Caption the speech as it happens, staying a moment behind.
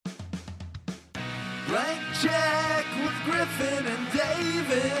Blank check with Griffin and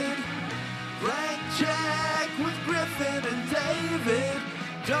David. Blank check with Griffin and David.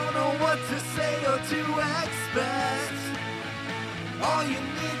 Don't know what to say or to expect. All you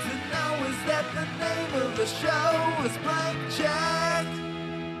need to know is that the name of the show is Blank Check.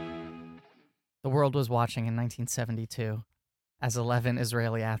 The world was watching in 1972 as 11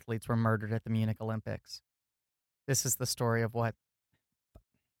 Israeli athletes were murdered at the Munich Olympics. This is the story of what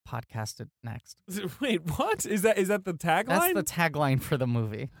podcasted next. Wait, what? Is that the tagline? That's the tagline for the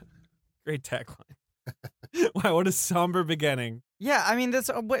movie. Great tagline. Wow, what a somber beginning. Yeah, I mean,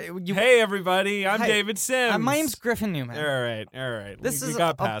 Hey, everybody, I'm Hi. David Sims. My name's Griffin Newman. All right. This we is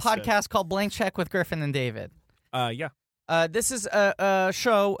got a past podcast called Blank Check with Griffin and David. Yeah. This is a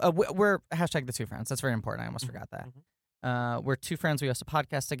show. We're hashtag the two friends. That's very important. I almost forgot that. We're two friends. We host a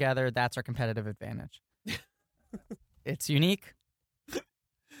podcast together. That's our competitive advantage. It's unique.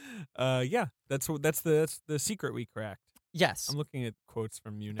 Yeah. That's the secret we cracked. Yes. I'm looking at quotes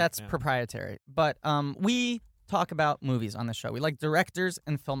from Munich. That's now. proprietary. But we talk about movies on the show. We like directors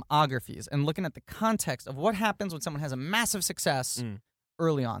and filmographies and looking at the context of what happens when someone has a massive success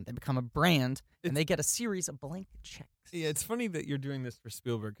early on. They become a brand and they get a series of blank checks. Yeah, it's funny that you're doing this for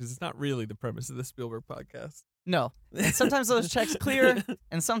Spielberg because it's not really the premise of the Spielberg podcast. No. And sometimes those checks clear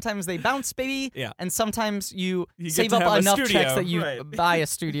and sometimes they bounce, baby. Yeah. And sometimes you get save to up have a enough studio, checks that you right. buy a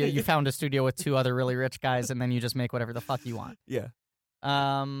studio. You found a studio with two other really rich guys and then you just make whatever the fuck you want. Yeah.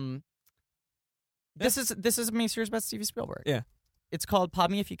 This is a miniseries about Steven Spielberg. Yeah. It's called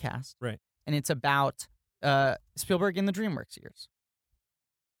Pod Me If You Cast. Right. And it's about Spielberg in the DreamWorks years.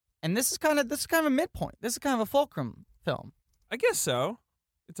 And this is kind of a midpoint. This is kind of a fulcrum film. I guess so.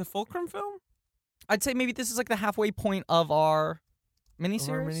 It's a fulcrum film? I'd say maybe this is like the halfway point of our miniseries. Of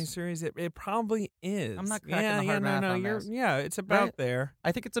our miniseries? It probably is. I'm not cracking the hard math on this. Yeah, it's about Right? there.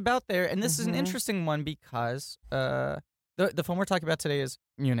 I think it's about there. And this is an interesting one because the film we're talking about today is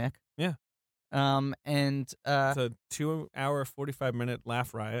Munich. Yeah. And It's a 2-hour, 45-minute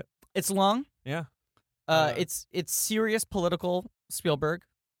laugh riot. it's long. Yeah. It's serious political Spielberg.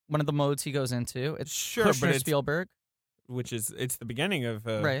 One of the modes he goes into. It's Sure, Kushner but it's- Spielberg. It's the beginning of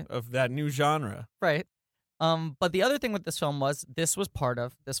Right. of that new genre. Right. But the other thing with this film was this was part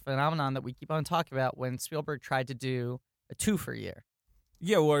of this phenomenon that we keep on talking about when Spielberg tried to do a 2 for a year.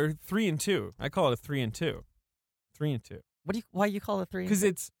 Yeah, or 3 and 2. I call it a 3 and 2. 3 and 2. Why you call it 3? Because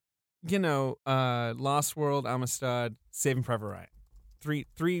it's, Lost World, Amistad, Saving Private Ryan.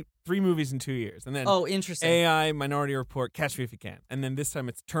 Three movies in 2 years. And then Interesting. AI, Minority Report, Catch Me If You Can. And then this time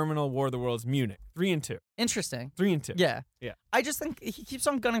it's Terminal, War of the Worlds, Munich. 3 and 2. Interesting. 3 and 2. Yeah. Yeah. I just think he keeps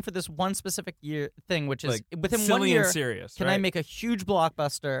on gunning for this one specific year thing, which is Like, within silly 1 year, and serious, can I right? make a huge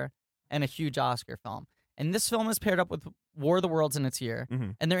blockbuster and a huge Oscar film? And this film is paired up with War of the Worlds in its year.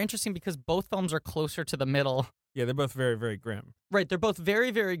 Mhm. And they're interesting because both films are closer to the middle. Yeah, they're both very, very grim. Right. They're both very,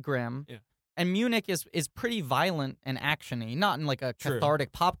 very grim. Yeah. And Munich is pretty violent and actiony, not in like a True.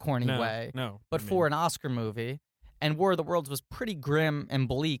 cathartic popcorny way, No. but for an Oscar movie. And War of the Worlds was pretty grim and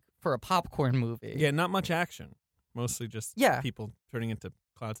bleak for a popcorn movie. Yeah, not much action. Mostly just people turning into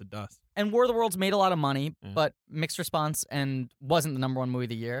clouds of dust. And War of the Worlds made a lot of money, Yeah. but mixed response and wasn't the #1 movie of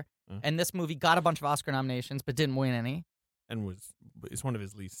the year. And this movie got a bunch of Oscar nominations, but didn't win any. And it's one of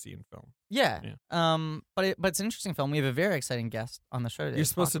his least seen films. Yeah. But it's an interesting film. We have a very exciting guest on the show today. You're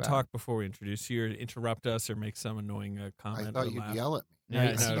supposed to about talk before we introduce you, or interrupt us, or make some annoying comment. I thought or you'd laugh. yell at me. Yeah,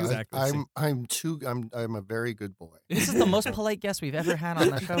 no, exactly. I'm a very good boy. This is the most polite guest we've ever had on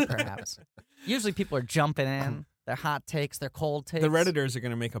the show, perhaps. Usually people are jumping in, their hot takes, their cold takes. The Redditors are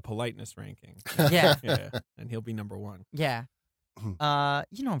going to make a politeness ranking. Yeah. Yeah, and he'll be number 1. Yeah. You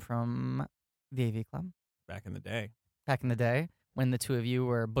know him from the AV Club Back in the day. back in the day when the two of you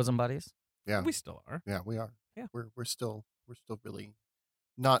were bosom buddies. Yeah, We still are. yeah, we are. Yeah. we're still really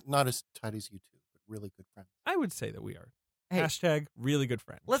not as tight as you two, but really good friends. I would say that we are. Hey. Hashtag really good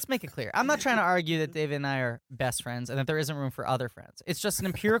friends. Let's make it clear. I'm not trying to argue that David and I are best friends and that there isn't room for other friends. It's just an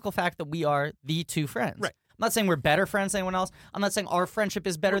empirical fact that we are the two friends. Right. I'm not saying we're better friends than anyone else. I'm not saying our friendship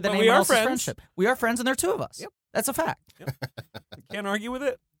is better than But we anyone are else's friends. friendship. We are friends and there are two of us. Yep. That's a fact. Can't argue with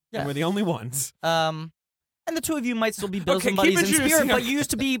it. Yeah. And we're the only ones. And the two of you might still be bosom Okay, keep buddies in introducing spirit, our- but you used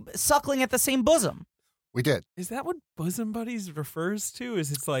to be suckling at the same bosom. We did. Is that what bosom buddies refers to?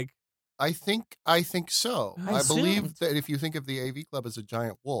 Is it's like I think so. I I believe assumed. that if you think of the AV Club as a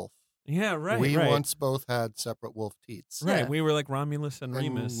giant wolf, yeah, right. we right. once both had separate wolf teats. Right, Yeah. we were like Romulus and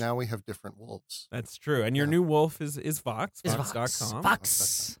Remus. And now we have different wolves. That's true. And your new wolf is Vox, Is Vox.com.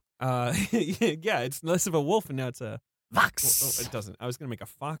 Vox. Yeah, it's less of a wolf and now it's a Vox. Well, it doesn't. I was going to make a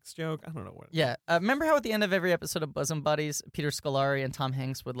Fox joke. I don't know what. Yeah. Remember how at the end of every episode of Bosom Buddies, Peter Scolari and Tom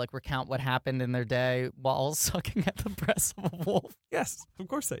Hanks would like recount what happened in their day while sucking at the breast of a wolf? Yes, of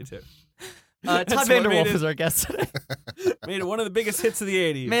course I do. Todd That's what Vanderwolf made it- is our guest today. Made it one of the biggest hits of the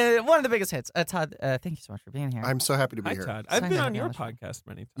 80s. Man, one of the biggest hits. Todd, thank you so much for being here. I'm so happy to be Hi, here. Todd. It's I've nice been to have on you your on the show. podcast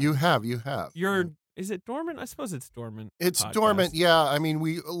many times. You have. Is it dormant? I suppose it's dormant. It's podcast. dormant. Yeah. I mean,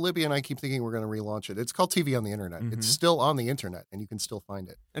 Libby and I keep thinking we're going to relaunch it. It's called TV on the Internet. Mhm. It's still on the Internet, and you can still find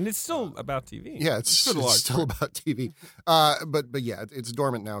it. And it's still about TV. Yeah, it's for the large still part. about TV. But yeah, it's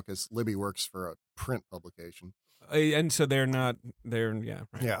dormant now because Libby works for a print publication. And so they're not. They're yeah.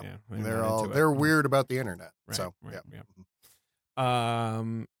 Right, Yeah. yeah. They're weird about the Internet. Right, So right, yeah.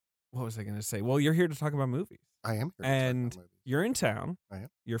 What was I going to say? Well, you're here to talk about movies. I am here. to talk about And movies. you're in town. I am.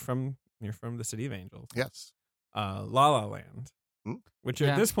 You're from the City of Angels. Yes. La La Land, Hmm? which Yeah.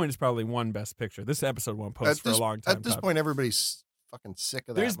 at this point is probably won Best Picture. This episode won't post for a long time. At this Todd. point, everybody's fucking sick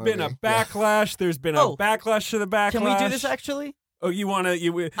of that. There's been a movie. Yeah. backlash. There's been a Oh. backlash to the backlash. Can we do this actually? Oh, you want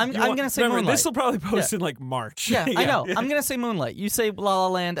to? I'm gonna say remember, Moonlight. this will probably post in like March. Yeah, I know. I'm gonna say Moonlight. You say La La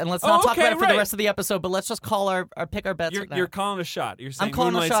Land, and let's not talk okay, about it for right. the rest of the episode. But let's just call our pick our bets. You're, right now. you're calling a shot. You're saying I'm calling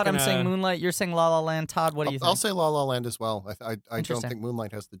a Moonlight's shot. I'm gonna- saying Moonlight. You're saying La La Land. Todd, what do you think? I'll say La La Land as well. I don't Interesting. think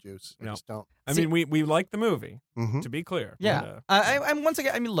Moonlight has the juice. I No. just don't. I mean, we like the movie. Mhm. To be clear. Yeah, But, I'm once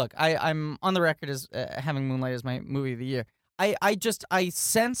again. I mean, look, I'm on the record as having Moonlight as my movie of the year. I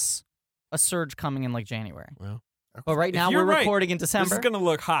sense a surge coming in like January. well, But right If now you're we're right, recording in this December. is gonna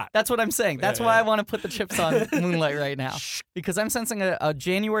look hot. That's what I'm saying. That's Yeah, why yeah. I want to put the chips on Moonlight right now because I'm sensing a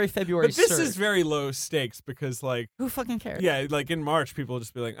January, February But this surge. is very low stakes because, like, Who fucking cares? yeah, like in March, people will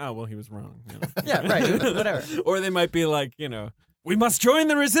just be like, "Oh, well, he was wrong." You know? Yeah, right, whatever. Or they might be like, we must join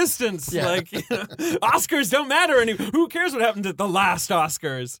the resistance. Yeah. Like, Oscars don't matter anymore. Who cares what happened at the last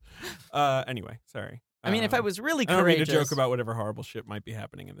Oscars? Anyway, sorry. I mean, if I was really I don't mean courageous, to joke about whatever horrible shit might be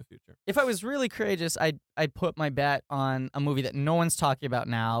happening in the future. if I was really courageous, I'd put my bet on a movie that no one's talking about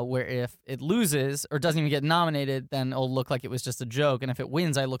now, where if it loses or doesn't even get nominated, then it'll look like it was just a joke, and if it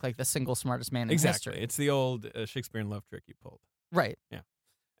wins, I look like the single smartest man in Exactly. history. It's the old Shakespearean love trick you pulled. Right. Anyway.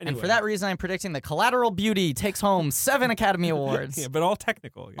 And for that reason, I'm predicting that Collateral Beauty takes home 7 Academy Awards. Yeah, but all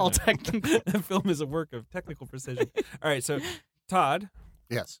technical. All know. technical. The film is a work of technical precision. All right, so Todd,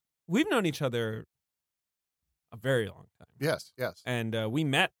 Yes. we've known each other a very long time. Yes. And we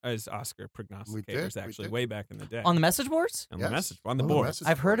met as Oscar prognosticators, we actually, did. way back in the day. On the message boards? On Yes. the message, on the On the board. message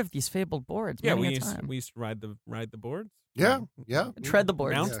I've heard board. of these fabled boards. Yeah, many we a used, time. we used to ride the boards. Yeah. Yeah. Tread the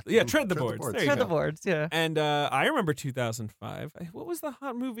boards. Mount- Yeah. yeah, tread the boards. There you Tread go. the boards, yeah. And I remember 2005. What was the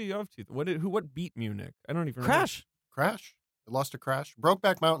hot movie of what beat Munich? I don't even remember. Crash It lost to Crash.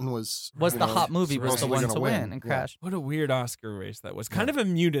 Brokeback Mountain was was you the know, hot movie, was the supposedly one gonna to win, and Yeah. Crash. What a weird Oscar race that was. Kind of a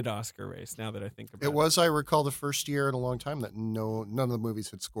muted Oscar race now that I think about it. It was, I recall, the first year in a long time that none of the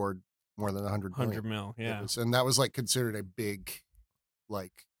movies had scored more than 100 100 million. mil, yeah. And that was like considered a big,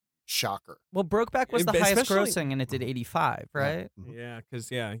 like, shocker. Well, Brokeback was the highest Especially- grossing, and it did 85, right? Yeah,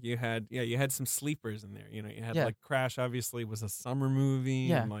 because you had some sleepers in there. You had Yeah. like Crash. Obviously, was a summer movie.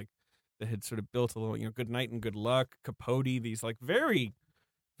 Yeah. And, like that had sort of built a little, Good Night and Good Luck, Capote. These like very,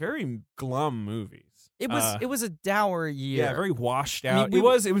 very glum movies. It was a dour year. Yeah, very washed I mean, out. we-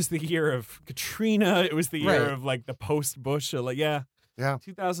 It was the year of Katrina. It was the year Right. of like the post Bush. Yeah.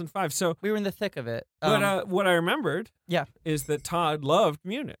 2005. So We were in the thick of it. what I remembered, Yeah. is that Todd loved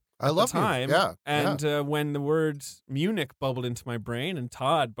Munich. I at love the time. Munich. Yeah. And when the word Munich bubbled into my brain and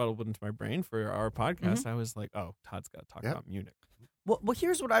Todd bubbled into my brain for our podcast, I was like, oh, Todd's got to talk about Munich. Well,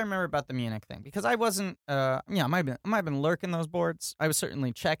 here's what I remember about the Munich thing, because I wasn't, I might have been lurking those boards. I was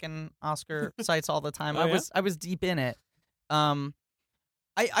certainly checking Oscar sites all the time. Oh, yeah? I was deep in it.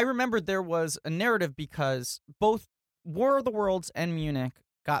 I remember there was a narrative because both War of the Worlds and Munich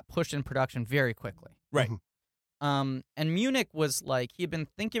got pushed in production very quickly. Right. And Munich was like, he had been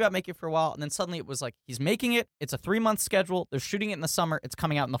thinking about making it for a while, and then suddenly it was like, he's making it. It's a 3-month schedule. They're shooting it in the summer. It's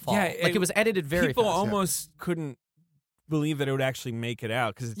coming out in the fall. Yeah, like it was edited very People fast. almost couldn't believe that it would actually make it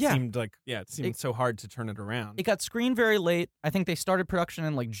out because it Yeah. seemed like, it seemed so hard to turn it around. It got screened very late. I think they started production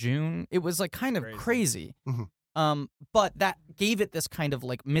in like June. It was like kind of Crazy. crazy. Mhm. But that gave it this kind of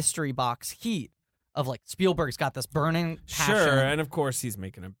like mystery box heat of like Spielberg's got this burning passion. Sure, and of course he's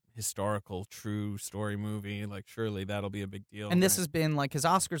making a historical, true story movie. Like, surely that'll be a big deal. And this right? has been like his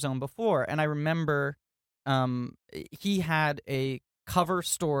Oscar zone before. And I remember he had a cover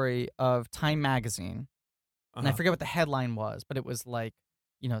story of Time magazine. And I forget what the headline was, but it was like,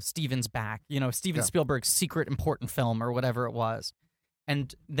 Steven's back, Steven Spielberg's secret important film or whatever it was.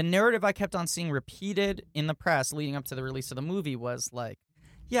 And the narrative I kept on seeing repeated in the press leading up to the release of the movie was like,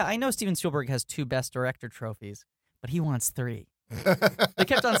 yeah, I know Steven Spielberg has 2 Best Director trophies, but he wants 3. They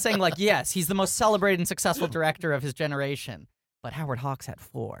kept on saying, like, yes, he's the most celebrated and successful director of his generation, but Howard Hawks had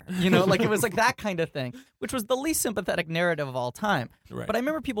 4. Like, it was like that kind of thing, which was the least sympathetic narrative of all time. Right. But I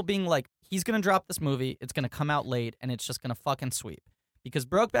remember people being like, he's going to drop this movie, it's going to come out late, and it's just going to fucking sweep. Because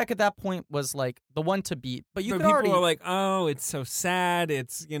Brokeback at that point was, like, the one to beat. But you could people already... are like, oh, it's so sad.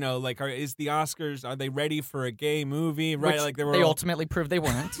 It's, like, is the Oscars, are they ready for a gay movie? Right? Which Like they all... ultimately proved they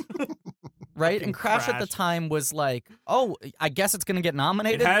weren't. Right? And Crash at the time was like, oh, I guess it's going to get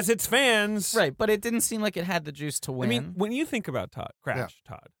nominated. It has its fans. Right, but it didn't seem like it had the juice to win. I mean, when you think about Crash,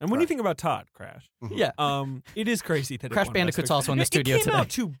 and when you think about Crash, yeah, it is crazy that Crash Bandicoot's also in the studio today. It came today. out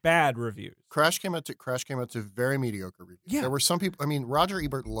to bad reviews. Crash came out to very mediocre reviews. Yeah. There were some people. I mean, Roger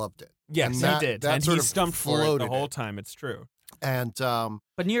Ebert loved it. Yes, and he did, That and sort he of stumped for it floated the whole time. It's true. And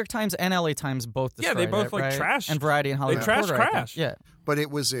but New York Times and LA Times both destroyed they both it, like right? trashed. And Variety and Hollywood They trashed Reporter, I think. Crash. Yeah, but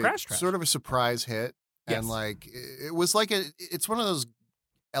it was a Crash. sort of a surprise hit, and Yes. like it was like it's one of those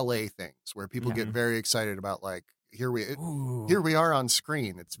LA things where people get very excited about like here we are on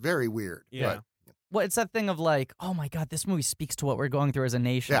screen. It's very weird. Yeah. But, well, it's that thing of like, oh my God, this movie speaks to what we're going through as a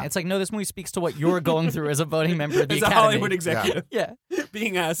nation. Yeah. It's like, no, this movie speaks to what you're going through as a voting member of the As a Academy. Hollywood executive, Yeah,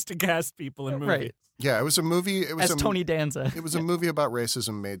 being asked to cast people in movies. right. yeah, it was a movie. It was As Tony Danza. It was a movie about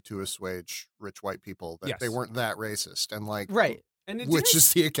racism made to assuage rich white people that Yes. they weren't that racist, and like Right. And it which didn't-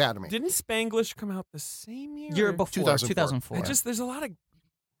 is the Academy. Didn't Spanglish come out the same year? Year before, 2004. 2004. There's a lot of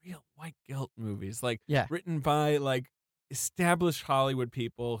real white guilt movies, like Yeah. written by like established Hollywood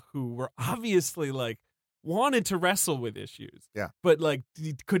people who were obviously like wanted to wrestle with issues. Yeah. But like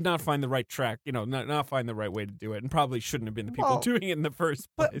could not find the right track, not find the right way to do it, and probably shouldn't have been the people Well, doing it in the first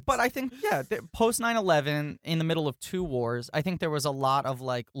place. But I think, post 9/11, in the middle of 2 wars, I think there was a lot of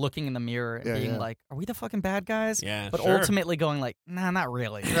like looking in the mirror and being like, are we the fucking bad guys? Yeah, But sure. ultimately going like, nah, not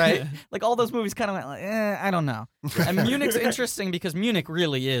really, right? Like all those movies kind of went like, I don't know. And Munich's interesting because Munich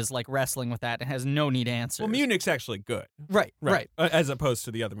really is like wrestling with that and has no neat answers. Well, Munich's actually good, Right. as opposed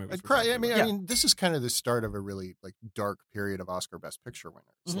to the other movies. I mean, this is kind of the start of a really like dark period of Oscar Best Picture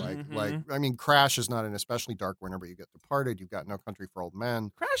winners. Mhm. I mean, Crash is not an especially dark winner, but you get Departed, you've got No Country for Old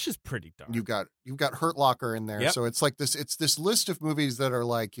Men, Crash is pretty dark. you've got Hurt Locker in there. Yep. So it's like this list of movies that are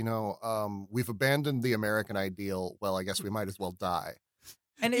like, we've abandoned the American ideal. Well, I guess we might as well die.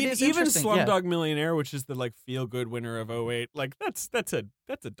 And it is even interesting, Slumdog Millionaire, which is the like feel good winner of 2008, like that's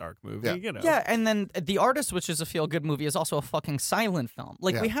a dark movie, Yeah. Yeah, and then The Artist, which is a feel-good movie, is also a fucking silent film.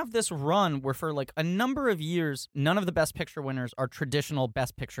 Like, Yeah. we have this run where for, like, a number of years, none of the Best Picture winners are traditional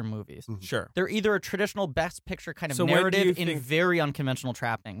Best Picture movies. Sure. They're either a traditional Best Picture kind of So when do you narrative in think- very unconventional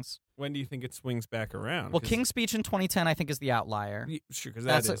trappings. When do you think it swings back around? Well, 'Cause- King's Speech in 2010, I think, is the outlier. Sure, because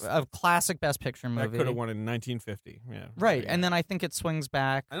That's is a classic Best Picture movie. that could have won in 1950. Yeah, Right, Yeah. and then I think it swings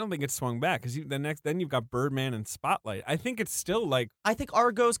back. I don't think it swung back because then you've got Birdman and Spotlight. I think it's still like I think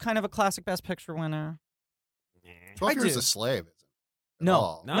Argo's kind of a classic Best Picture winner. 12 I Years do. a Slave isn't. at No,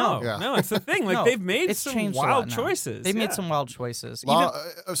 all. no, Yeah. no. It's the thing. Like No, they've made it's some changed a wild lot now. choices. They've yeah. made some wild choices.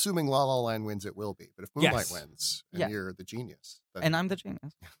 Assuming La La Land wins, it will be. But if Moonlight Yes. wins and Yeah. you're the genius, then And I'm the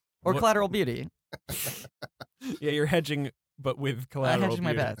genius. Or What- Collateral Beauty. Yeah, you're hedging, but with I collateral. hedged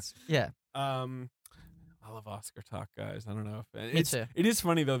my beauty. bets. Yeah. I love Oscar talk, guys. I don't know if Me too. It is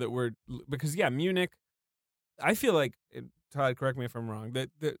funny though that because Munich. I feel like Todd, correct me if I'm wrong. That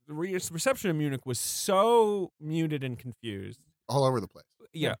the reception of Munich was so muted and confused. all over the place.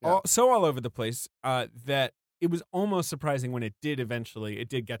 Yeah, Yeah. all over the place that it was almost surprising when it did eventually. It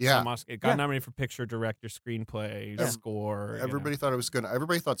did get Yeah. some Oscar. It got nominated for picture, director, screenplay, Yeah. score. Everybody thought it was good.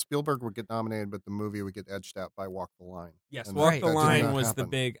 Everybody thought Spielberg would get nominated, but the movie would get edged out by Walk the Line. Yes, And Walk Right. the that did Line not was the happen.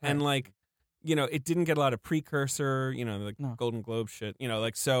 big, and like, it didn't get a lot of precursor, like No. Golden Globe shit,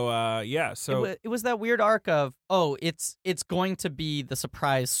 so. It was that weird arc of, it's going to be the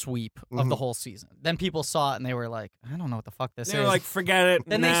surprise sweep of the whole season. Then people saw it and they were like, I don't know what the fuck this They is. were like, forget it.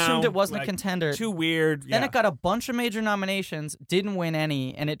 then they assumed now, it wasn't like, a contender. Too weird. Then yeah. it got a bunch of major nominations, didn't win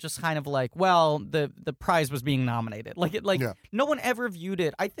any, and it just kind of like, well, the prize was being nominated. Yeah. No one ever viewed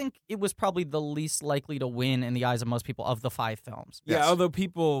it. I think it was probably the least likely to win in the eyes of most people of the 5 films. Yeah, Yes. although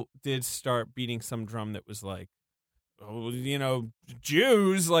people did start beating some drum that was like,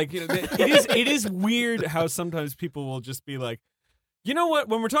 Jews. Like, it is weird how sometimes people will just be like, you know what?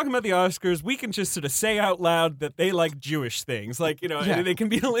 When we're talking about the Oscars, we can just sort of say out loud that they like Jewish things. Like, Yeah. it can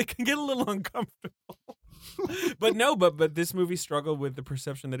get a little uncomfortable. but this movie struggled with the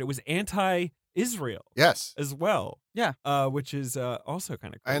perception that it was anti-Israel Yes. as well. Yeah. Which is also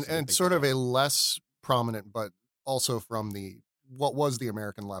kind of crazy. And to think sort of about. a less prominent, but also from what was the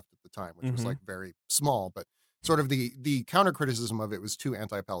American left at the time, which was Mhm. like very small, but sort of the counter criticism of it was too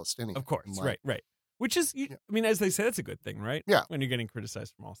anti-Palestinian. Of course, And, like, right. Which is, I mean, as they say, that's a good thing, right? Yeah. When you're getting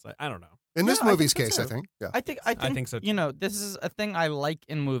criticized from all sides. I don't know. In this movie's case, so. I think. Yeah. I think so. You know, this is a thing I like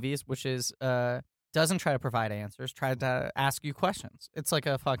in movies, which is doesn't try to provide answers, try to ask you questions. It's like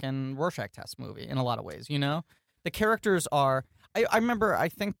a fucking Rorschach test movie in a lot of ways, you know? The characters are... I remember, I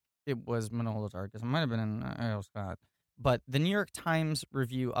think it was Manohla Dargis. It might have been in Ariel Scott. But the New York Times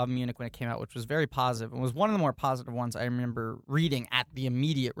review of Munich when it came out, which was very positive, and was one of the more positive ones I remember reading at the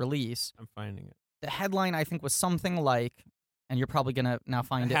immediate release. I'm finding it. The headline, I think, was something like, and you're probably going to now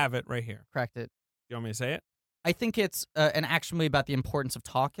find it. I have it right here. Correct it. You want me to say it? I think it's an action movie about the importance of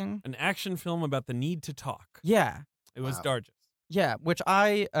talking. An action film about the need to talk. Yeah. It was Wow. Dargis. Yeah, which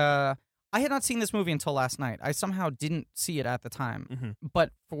I had not seen this movie until last night. I somehow didn't see it at the time. Mm-hmm.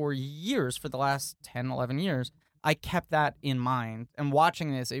 But for years, for the last 10, 11 years, I kept that in mind. And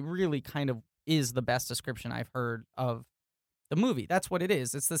watching this, it really kind of is the best description I've heard of the movie. That's what it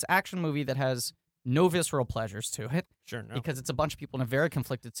is. It's this action movie that has no visceral pleasures to it. Sure, no. Because it's a bunch of people in a very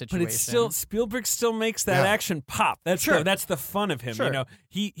conflicted situation. But it's still, Spielberg still makes that action pop. That's that's the fun of him. Sure. You know,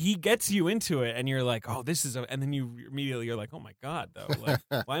 he gets you into it, and you're like, oh, this is, and then you immediately you're like, oh my god, though, like,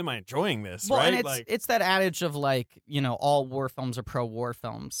 why am I enjoying this? Well, right? and it's that adage of like, you know, all war films are pro-war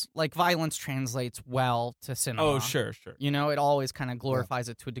films. Like violence translates well to cinema. Oh, sure. You know, it always kind of glorifies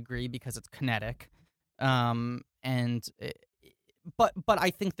it to a degree because it's kinetic. But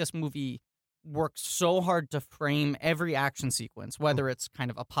I think this movie works so hard to frame every action sequence, whether it's kind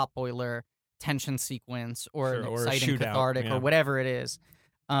of a pot boiler tension sequence or an exciting cathartic or whatever it is.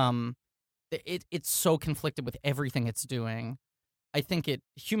 It's so conflicted with everything it's doing. I think it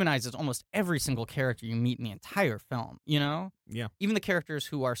humanizes almost every single character you meet in the entire film, you know? Yeah. Even the characters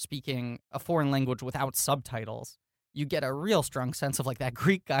who are speaking a foreign language without subtitles, you get a real strong sense of like that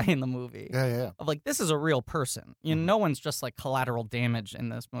Greek guy in the movie. Yeah. Of like, this is a real person. You know, no one's just like collateral damage in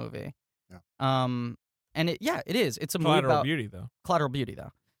this movie. Yeah. And it is. It's a Collateral movie about Beauty, though. Collateral Beauty,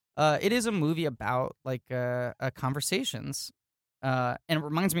 though. It is a movie about like conversations, and it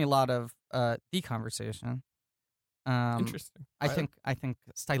reminds me a lot of The Conversation. Interesting. I think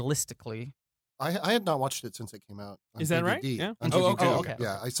stylistically. I had not watched it since it came out. On Is that DVD. right? Yeah. On Oh, DVD. okay.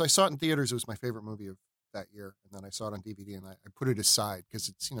 Yeah, I saw it in theaters. It was my favorite movie of that year, and then I saw it on DVD, and I put it aside because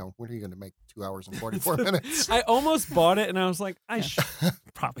it's, you know, when are you going to make 2 hours and 44 minutes? I almost bought it, and I was like,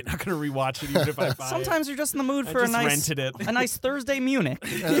 probably not going to rewatch it even if I buy Sometimes you're just in the mood for I just rented it. a nice Thursday Munich.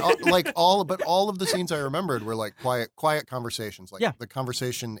 And all of the scenes I remembered were like quiet conversations, like the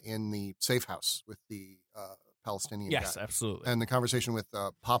conversation in the safe house with the Palestinian guy. Yes, absolutely. And the conversation with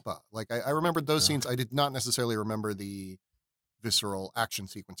Papa. Like I remembered those scenes. I did not necessarily remember the visceral action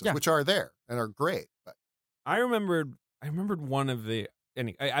sequences, which are there and are great. But I remembered one of the.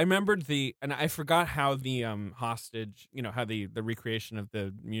 I remembered and I forgot how the hostage, you know, how the recreation of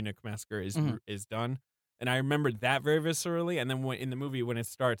the Munich massacre is done, and I remembered that very viscerally. And then in the movie when it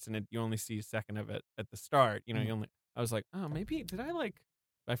starts and you only see a second of it at the start, you know, I was like, oh, maybe did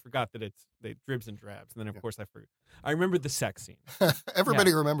I forgot that it's the dribs and drabs, and then of course I forgot. I remembered the sex scene.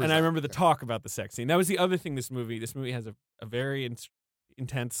 Everybody remembers, and that. I remember the talk about the sex scene. That was the other thing. This movie has a very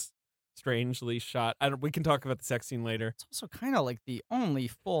intense, strangely shot. We can talk about the sex scene later. It's also kind of like the only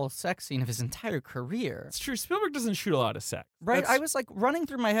full sex scene of his entire career. It's true. Spielberg doesn't shoot a lot of sex, right? I was like running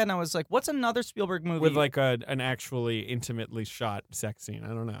through my head, and I was like, "What's another Spielberg movie with like an actually intimately shot sex scene?" I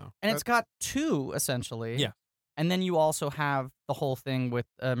don't know. And it's got two essentially. Yeah. And then you also have the whole thing with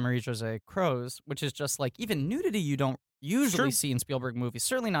Marie-José Croze, which is just like even nudity you don't usually see in Spielberg movies,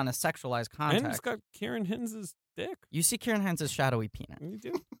 certainly not in a sexualized context. And it's got Kieran Hins' dick. You see Kieran Hins' shadowy penis. You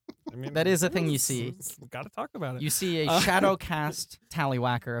do. I mean, that is a thing you see. Got to talk about it. You see a shadow cast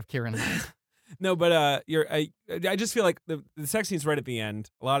tallywhacker of Kieran Hins. No, but I just feel like the sex scene's right at the end.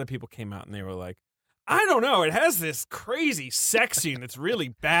 A lot of people came out and they were like, I don't know, it has this crazy sex scene that's really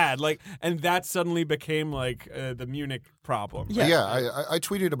bad, like, and that suddenly became like the Munich problem. Yeah, I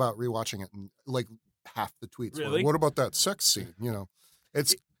tweeted about rewatching it, and like half the tweets were, what about that sex scene? You know,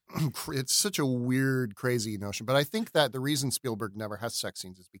 it's such a weird, crazy notion. But I think that the reason Spielberg never has sex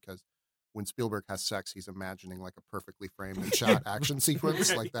scenes is because when Spielberg has sex, he's imagining like a perfectly framed and shot action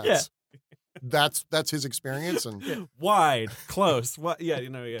sequence. Like that's his experience. And wide, close.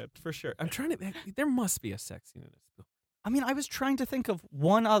 For sure. I'm trying to. There must be a sex scene in this. I mean, I was trying to think of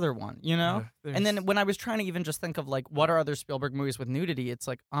one other one, you know? And then when I was trying to even just think of, like, what are other Spielberg movies with nudity, it's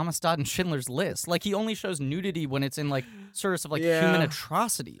like Amistad and Schindler's List. Like, he only shows nudity when it's in, like, service of, like, human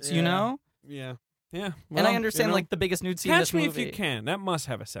atrocities, you know? Yeah. Yeah. Well, and I understand, like, the biggest nude scene in this movie. Catch Me If You Can. That must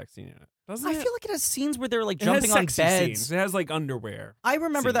have a sex scene in it. Doesn't it? I feel like it has scenes where they're, like, jumping on beds. Scenes. It has, like, underwear. I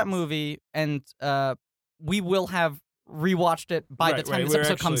remember that movie, and we will have rewatched it by the time this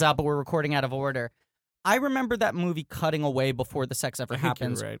episode comes out, but we're recording out of order. I remember that movie cutting away before the sex ever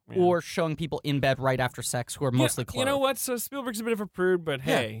happens, right, yeah. or showing people in bed right after sex who are mostly clothed. You know what? So Spielberg's a bit of a prude, but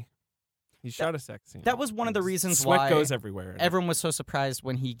hey, he shot a sex scene. That was one of the reasons sweat why goes everywhere. Everyone was so surprised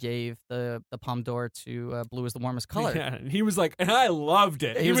when he gave the Palme d'Or to Blue is the Warmest Color. Yeah, and he was like, and I loved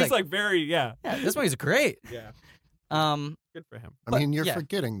it. He was like very, yeah, this movie's great. Yeah. Good for him. I mean, you're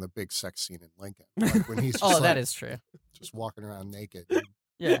forgetting the big sex scene in Lincoln. Like when he's just that is true. Just walking around naked.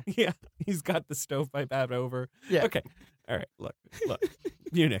 Yeah. Yeah. He's got the stovepipe out over. Yeah. Okay. All right. Look.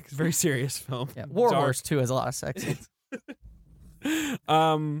 Munich. It's a very serious film. Yeah. War Horse, too, has a lot of sex scenes.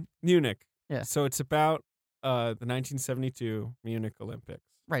 Munich. Yeah. So it's about the 1972 Munich Olympics.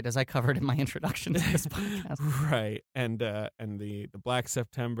 Right, as I covered in my introduction to this podcast. Right. And the Black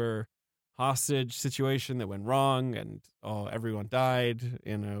September hostage situation that went wrong and everyone died.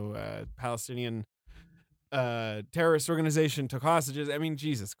 Palestinian terrorist organization took hostages. I mean,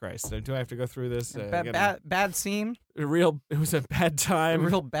 Jesus Christ. Do I have to go through this? Bad scene. It was a bad time. A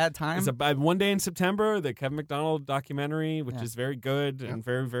real bad time. It's a One Day in September, the Kevin McDonald documentary, which is very good and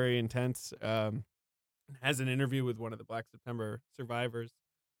very, very intense. Has an interview with one of the Black September survivors.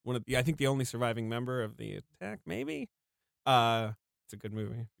 I think the only surviving member of the attack, maybe. It's a good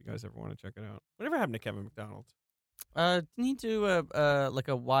movie. If you guys ever want to check it out. Whatever happened to Kevin McDonald? Didn't he do a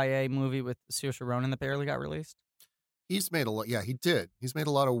YA movie with Saoirse Ronan that barely got released? He's made a lot. Yeah, he did. He's made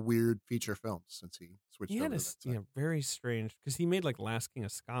a lot of weird feature films since he switched over to that side. Very strange because he made like Last King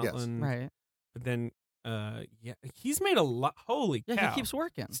of Scotland, yes. Right? But then, he's made a lot. Holy cow! Yeah, he keeps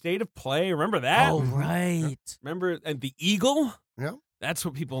working. State of Play, remember that? Oh, right. Remember The Eagle? Yeah, that's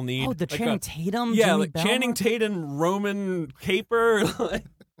what people need. Oh, the like Channing Tatum. Yeah, Jimmy like Bell? Channing Tatum, Roman Caper.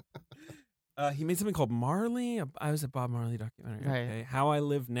 He made something called Marley. I was a Bob Marley documentary. Right. Okay. How I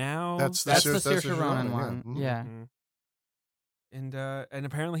Live Now. That's the Saoirse Ronan one. Yeah. Yeah. And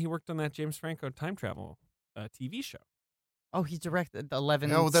apparently he worked on that James Franco time travel TV show. Oh, he directed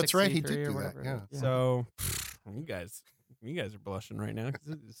 11. Oh, that's right. He did do that. Yeah. So you guys are blushing right now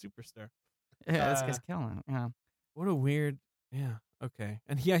because he's a superstar. Yeah, this guy's killing it. Yeah. What a weird. Yeah. Okay.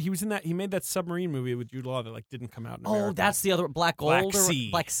 And he was in that. He made that submarine movie with Jude Law that like didn't come out in America. Oh, that's the other Black Gold.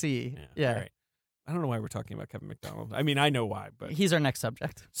 Black Sea. Yeah. Right. I don't know why we're talking about Kevin McDonald. I mean, I know why, but he's our next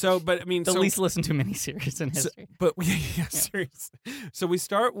subject. So, but I mean, the least listened to miniseries in history. Seriously. So we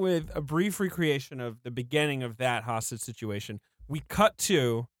start with a brief recreation of the beginning of that hostage situation. We cut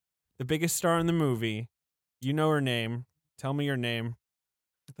to the biggest star in the movie. You know her name. Tell me your name.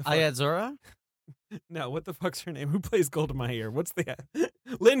 Ayad Zora? No, what the fuck's her name? Who plays Golda Meir? What's the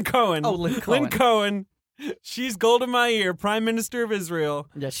Lynn Cohen? Oh, Lynn Cohen. Lynn Cohen. She's Golda Meir, Prime Minister of Israel.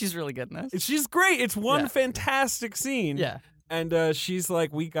 Yeah, she's really good in this. She's great. It's one fantastic scene. Yeah. And she's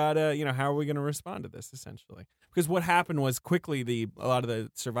like, we gotta, how are we gonna respond to this, essentially? Because what happened was quickly a lot of the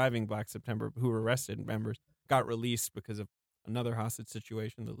surviving Black September who were arrested members got released because of another hostage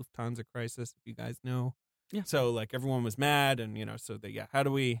situation, the Lufthansa crisis, if you guys know. Yeah. So like everyone was mad, and how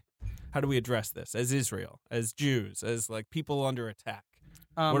do we address this as Israel, as Jews, as like people under attack?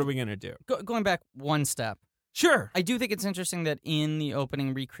 What are we gonna do? Going back one step. Sure. I do think it's interesting that in the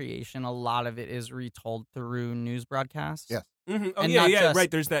opening recreation, a lot of it is retold through news broadcasts. Yes. Mm-hmm. Oh, and yeah,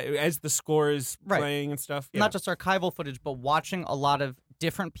 right. There's that as the score is playing and stuff. Yeah. Not just archival footage, but watching a lot of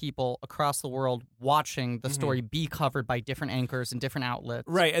different people across the world watching the story be covered by different anchors and different outlets.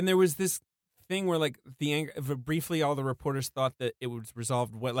 Right, and there was this thing where like briefly all the reporters thought that it was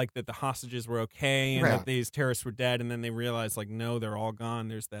resolved, that the hostages were okay and that these terrorists were dead, and then they realized like no, they're all gone.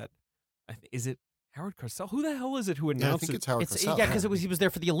 There's that. Is it Howard Cosell? Who the hell is it who announced I think it's Howard Cosell. Yeah, because he was there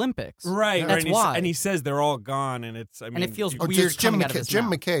for the Olympics. Right, That's why. And he says they're all gone, and it's and it feels weird. Jim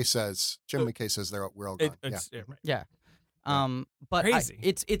McKay says we're all gone. Yeah. But crazy.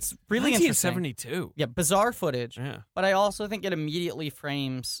 It's really interesting. 1972. Yeah, bizarre footage. Yeah. But I also think it immediately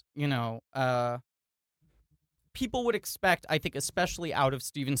frames, people would expect, I think, especially out of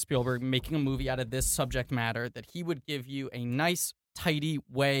Steven Spielberg making a movie out of this subject matter, that he would give you a nice, tidy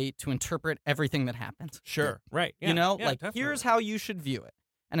way to interpret everything that happens. Sure. Right. Yeah. Definitely. Here's how you should view it.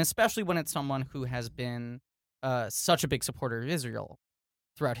 And especially when it's someone who has been such a big supporter of Israel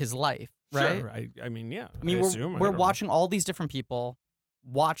throughout his life, right? Sure. I mean, yeah. I mean, we're watching all these different people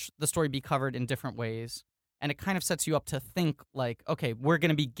watch the story be covered in different ways, and it kind of sets you up to think like, okay, we're going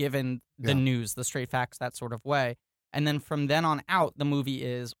to be given the news, the straight facts, that sort of way. And then from then on out, the movie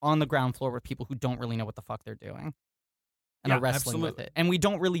is on the ground floor with people who don't really know what the fuck they're doing and are wrestling with it. And we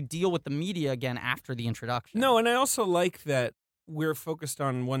don't really deal with the media again after the introduction. No, and I also like that we're focused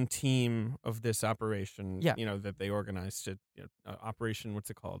on one team of this operation, Yeah. That they organized to, Operation, what's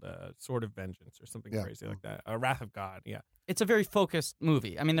it called? Sword of Vengeance or something crazy like that. Wrath of God, yeah. It's a very focused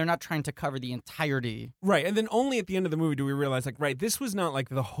movie. I mean, they're not trying to cover the entirety. Right, and then only at the end of the movie do we realize, this was not like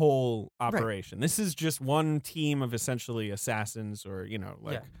the whole operation. Right. This is just one team of essentially assassins or,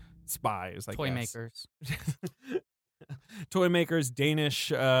 spies. Toy makers. Toy makers,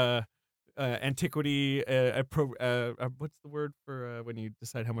 Danish antiquity, what's the word for when you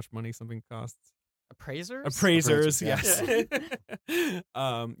decide how much money something costs? Appraisers, yes.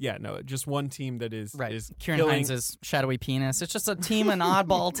 Just one team that is Kieran killing. Hines' shadowy penis. It's just a team, an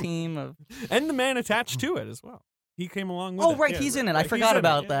oddball team of, and the man attached to it as well. He came along with it. Oh, right, he's in it. I forgot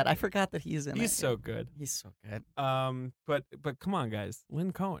about that. I forgot that he's in it. He's so good. He's so good. But come on, guys,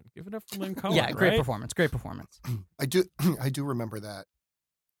 Lynn Cohen, give it up for Lynn Cohen. Yeah, great performance. Great performance. I do remember that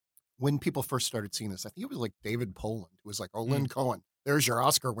when people first started seeing this. I think it was like David Poland who was like, "Oh, Lynn Cohen, there's your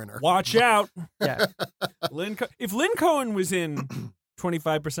Oscar winner. Watch out!" Yeah, if Lynn Cohen was in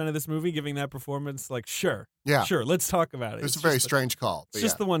 25% of this movie, giving that performance, sure, let's talk about it. It's a very strange call. It's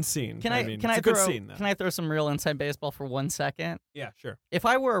just the one scene. Can it's a good scene, though. Can I throw some real inside baseball for 1 second? Yeah, sure. If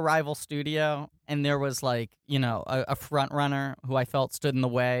I were a rival studio and there was a front runner who I felt stood in the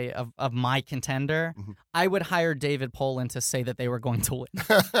way of my contender, I would hire David Poland to say that they were going to win.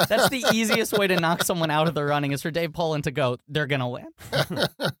 That's the easiest way to knock someone out of the running is for Dave Poland to go, they're going to win.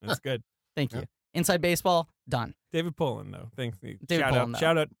 That's good. Thank you. Inside baseball, done. David Poland, though. Thanks. Shout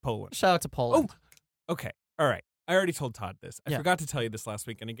out Poland. Shout out to Poland. Oh, okay. All right. I already told Todd this. I forgot to tell you this last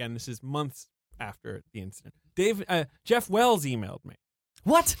week. And again, this is months after the incident. Jeff Wells emailed me.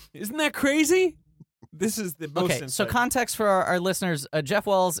 What? Isn't that crazy? This is the most Okay, so context for our listeners. Jeff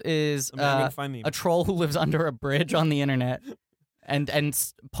Wells is a troll who lives under a bridge on the internet and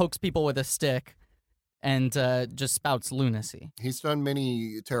pokes people with a stick and just spouts lunacy. He's done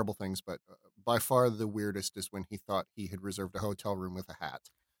many terrible things, but by far the weirdest is when he thought he had reserved a hotel room with a hat.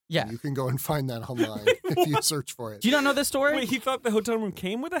 Yeah. You can go and find that online if you search for it. Do you not know this story? Wait, he thought the hotel room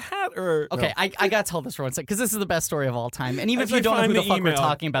came with a hat? Or okay, no. I got to tell this for 1 second because this is the best story of all time. And even if you don't know who the fuck we're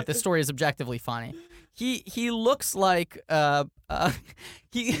talking about, this story is objectively funny. He looks like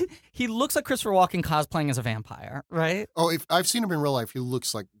he looks like Christopher Walken cosplaying as a vampire, right? Oh, if I've seen him in real life, he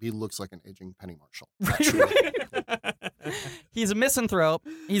looks like an aging Penny Marshall. He's a misanthrope.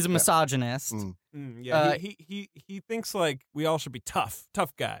 He's a misogynist. He thinks we all should be tough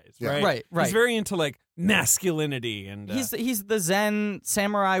guys, right? Right. He's very into masculinity and he's the Zen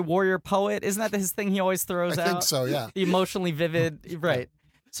samurai warrior poet. Isn't that his thing? He always throws out. I think so. Yeah. The emotionally vivid, right?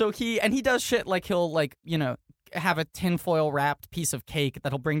 So he does shit he'll have a tinfoil wrapped piece of cake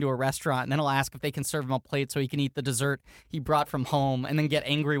that he'll bring to a restaurant, and then he'll ask if they can serve him a plate so he can eat the dessert he brought from home, and then get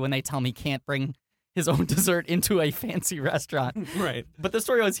angry when they tell him he can't bring his own dessert into a fancy restaurant. Right. But the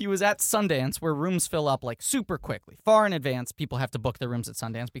story was he was at Sundance where rooms fill up super quickly. Far in advance, people have to book their rooms at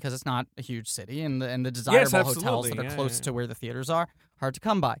Sundance because it's not a huge city, and the desirable hotels that are close to where the theaters are hard to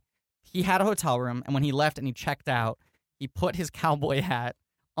come by. He had a hotel room, and when he left and he checked out, he put his cowboy hat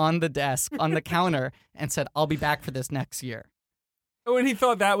on the desk, on the counter, and said, "I'll be back for this next year." Oh, and he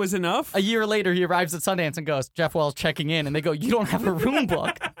thought that was enough? A year later, he arrives at Sundance and goes, "Jeff Wells checking in," and they go, "You don't have a room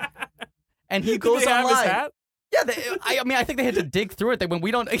booked." And he goes online. Have his hat? Yeah, I think they had to dig through it. They went,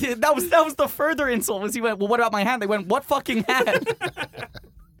 "We don't." That was the further insult. Was he went, "Well, what about my hat?" They went, "What fucking hat?"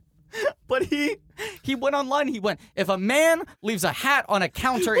 But he went online. He went, "If a man leaves a hat on a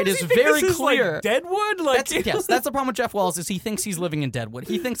counter, it is very clear." Deadwood? Yes, that's the problem with Jeff Wells is he thinks he's living in Deadwood.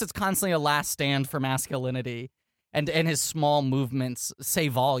 He thinks it's constantly a last stand for masculinity, and his small movements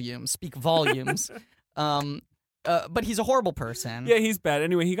speak volumes. But he's a horrible person. Yeah, he's bad.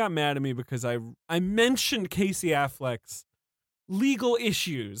 Anyway, he got mad at me because I mentioned Casey Affleck's legal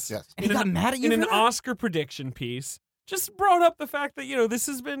issues. Yes. And he got mad at you in for an Oscar prediction piece. Just brought up the fact that, this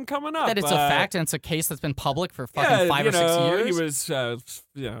has been coming up. That it's a fact and it's a case that's been public for fucking 5 or 6 years. He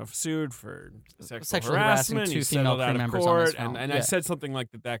was, sued for sexual harassment. He Two female settled out crew of members court, on this film. and I said something like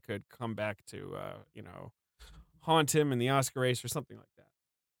that could come back to, haunt him in the Oscar race or something like that.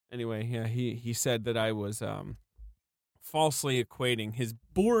 Anyway, yeah, he said that I was falsely equating his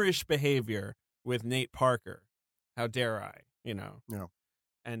boorish behavior with Nate Parker. How dare I? Yeah.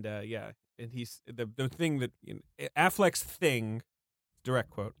 And and he's the thing that Affleck's thing,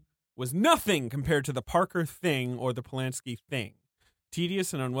 direct quote, was nothing compared to the Parker thing or the Polanski thing.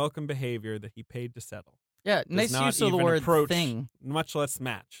 Tedious and unwelcome behavior that he paid to settle. Yeah, nice use of the word thing. Much less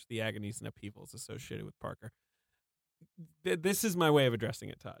match the agonies and upheavals associated with Parker. this is my way of addressing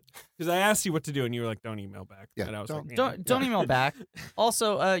it, Todd. Because I asked you what to do, and you were like, "Don't email back." Yeah, and I was don't email back.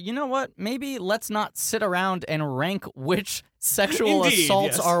 Also, you know what? Maybe let's not sit around and rank which sexual Indeed,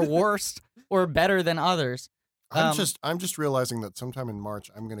 assaults yes. are worst or better than others. I'm just realizing that sometime in March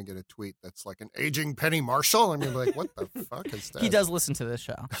I'm going to get a tweet that's like an aging Penny Marshall. I'm going to be like, what the fuck is that? He does listen to this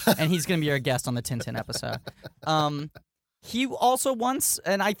show, and he's going to be our guest on the Tintin episode. He also once,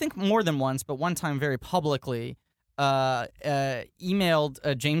 and I think more than once, but one time very publicly,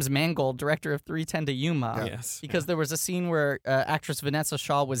 emailed James Mangold, director of 3:10 to Yuma, Yes, because there was a scene where actress Vanessa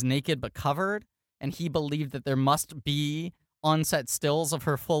Shaw was naked but covered, and he believed that there must be on-set stills of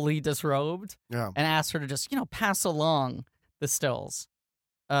her fully disrobed, and asked her to just, pass along the stills,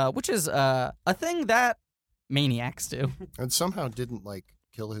 which is a thing that maniacs do. And somehow didn't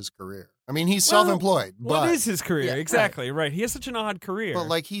kill his career. I mean, he's self-employed. What but is his career? Yeah, exactly right. He has such an odd career.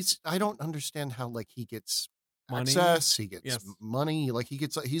 But I don't understand how he gets Money? access, he gets money,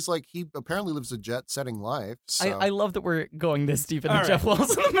 he apparently lives a jet-setting life. So. I love that we're going this deep into All Jeff right.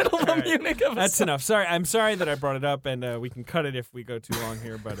 Wells in the middle of a All right. Munich episode. That's enough. I'm sorry that I brought it up, and we can cut it if we go too long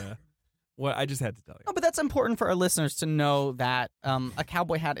here. But I just had to tell you. No, but that's important for our listeners to know that a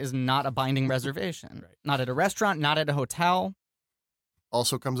cowboy hat is not a binding reservation. Right. Not at a restaurant, not at a hotel.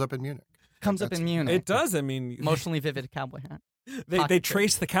 Also comes up in Munich. Comes up in Munich. It does. I mean, Emotionally vivid cowboy hat. they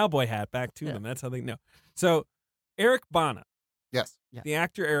trace the cowboy hat back to them. That's how they know. So, Eric Bana, Yes. Yeah. the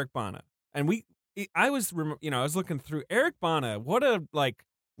actor Eric Bana, and I was looking through Eric Bana. What a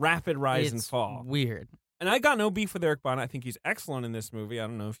rapid rise and It's fall. weird. And I got no beef with Eric Bana. I think he's excellent in this movie. I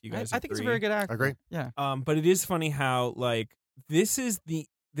don't know if you guys I think he's a agree. very good actor. Agree. Yeah. But it is funny how this is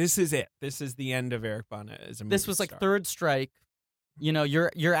it. This is the end of Eric Bana as a movie This was star. third strike.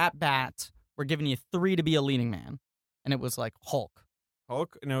 You're at bat. We're giving you 3 to be a leading man. And it was Hulk.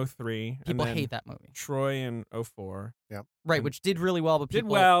 Hulk in 03. People and then hate that movie. Troy in 04. Right, And- which did really well, but Did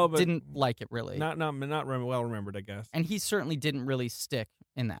people well, but didn't like it really. Not well remembered, I guess. And he certainly didn't really stick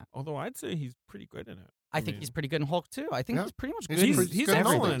in that. Although I'd say he's pretty good in it. I think he's pretty good in Hulk too. I think Yeah. he's pretty much He's good. He's pretty good in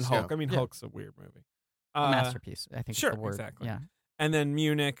excellent all in these, Hulk. yeah. I mean, Yeah. Hulk's a weird movie. A masterpiece, I think sure, is the word. exactly. Yeah. And then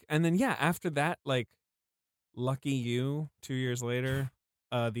Munich, and then after that, Lucky You 2 years later,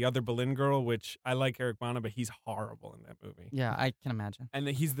 the other Berlin Girl, which I like Eric Bana, but he's horrible in that movie. Yeah, I can imagine. And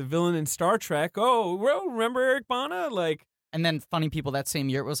then he's the villain in Star Trek. Oh, well, remember Eric Bana? And then Funny People that same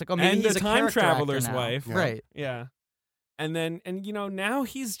year, it was maybe And he's the a Time character actor Traveler's now. wife. Yeah. Right. Yeah. And then, now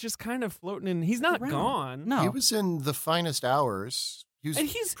he's just kind of floating in. He's not Around. gone. No. He was in The Finest Hours. And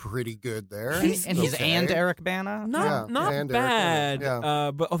he's pretty good there. and he's okay. and Eric Bana. Not Yeah, and Eric bad.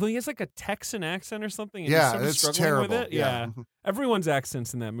 Bana, But although he has a Texan accent or something, and Yeah, he's sort of it's struggling terrible. with it. Yeah. Everyone's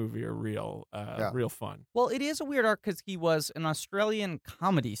accents in that movie are real fun. Well, it is a weird arc because he was an Australian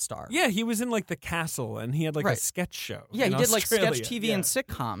comedy star. Yeah, he was in The Castle, and he had a Right. sketch show. Yeah, in he did Australia. sketch TV Yeah. and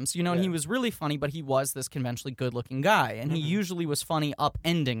sitcoms, and Yeah. he was really funny, but he was this conventionally good-looking guy, and he usually was funny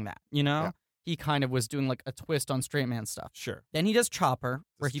upending that, Yeah. He kind of was doing a twist on straight man stuff. Sure. Then he does Chopper,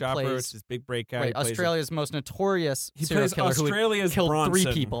 where This he Chopper, plays it's his big breakout. right, He plays Australia's most notorious He serial plays killer who Australia's killed Bronson.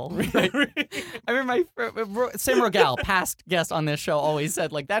 3 people. Right? I remember Sam Rogal, past guest on this show, always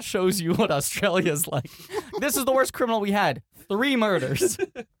said, that shows you what Australia's like. This is the worst criminal we had. 3 murders.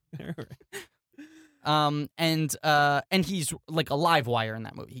 And he's a live wire in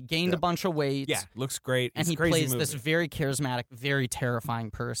that movie. He gained a bunch of weight. Yeah, looks great. And It's he a crazy plays movie. this very charismatic, very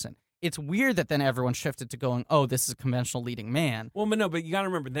terrifying person. It's weird that then everyone shifted to going, oh, this is a conventional leading man. Well, but you got to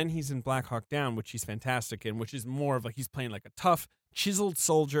remember, then he's in Black Hawk Down, which he's fantastic in, which is more of he's playing a tough, chiseled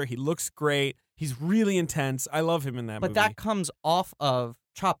soldier. He looks great. He's really intense. I love him in that movie. But that comes off of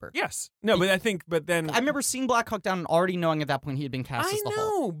Chopper. Yes. No, but then I remember seeing Black Hawk Down and already knowing at that point he had been cast I as the Hulk.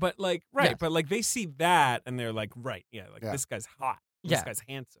 know, but right, Yes. but they see that and they're right, Yeah. this guy's hot. This Yeah. guy's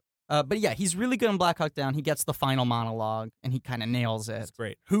handsome. But yeah, he's really good in Black Hawk Down. He gets the final monologue and he kind of nails it. It's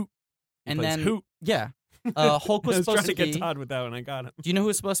great. Hoot. He And plays then Hoot. yeah, Hulk I was was supposed trying to to get be. Todd with that one. I got him. Do you know who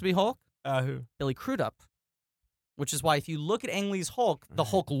was supposed to be Hulk? Who? Billy Crudup. Which is why if you look at Ang Lee's Hulk, the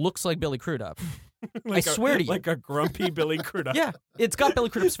Hulk looks like Billy Crudup. Swear to you. Like a grumpy Billy Crudup. Yeah, it's got Billy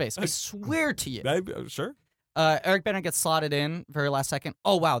Crudup's face. I swear to you. Sure. Eric Bana gets slotted in very last second.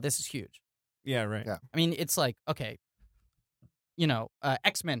 Oh wow, this is huge. Yeah, right. Yeah. I mean, it's okay.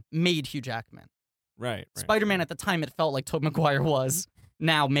 X-Men made Hugh Jackman. Right. Spider-Man at the time, it felt like Tobey Maguire was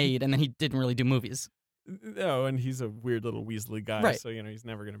now made, and then he didn't really do movies. No, and he's a weird little Weasley guy, Right. so he's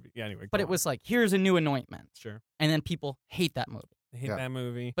never gonna be. Yeah, anyway. But go it on. was here's a new anointment, Sure. and then people hate that movie. I hate Yeah. that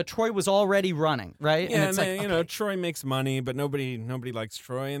movie. But Troy was already running, right? Yeah, and it's okay. Troy makes money, but nobody likes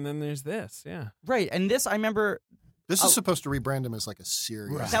Troy, and then there's this. Yeah. Right, and this I remember This is supposed to rebrand him as like a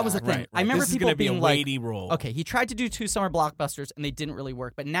serious. Right. That was the thing. Right. I remember this people is be being a like, weighty role. okay, he tried to do 2 summer blockbusters and they didn't really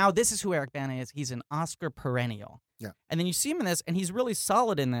work. But now this is who Eric Bana is. He's an Oscar perennial. Yeah. And then you see him in this, and he's really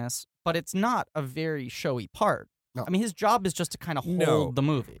solid in this, but it's not a very showy part. No. I mean, his job is just to kind of hold the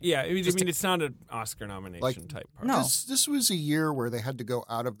movie. Yeah, I mean, it's not an Oscar nomination type part. No. This was a year where they had to go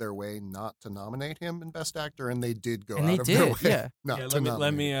out of their way not to nominate him in Best Actor, and they did go out of their way yeah. not Yeah, to nominate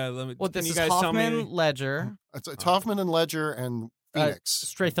let me. Well, Can this you is guys tell Hoffman, me? Ledger, It's Hoffman and Ledger and Phoenix.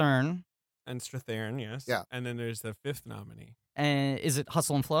 Strathern, And Strathairn, yes. Yeah. And then there's the 5th nominee. and is it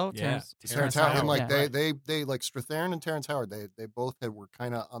Hustle and Flow? Yeah. Terrence Howard. And like yeah. they like Strathairn and Terrence Howard, they both were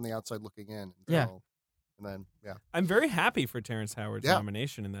kind of on the outside looking in. Yeah. And then, yeah. I'm very happy for Terrence Howard's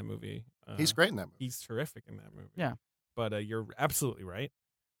nomination in that movie. He's great in that movie. He's terrific in that movie. Yeah. But you're absolutely right.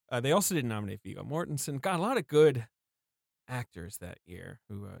 They also didn't nominate Viggo Mortensen. Got a lot of good actors that year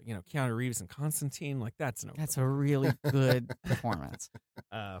who, Keanu Reeves and Constantine. Like, that's a really good performance.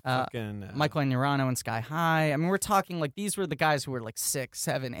 Fucking Michael Anurano and Sky High. I mean, we're talking like these were the guys who were like 6,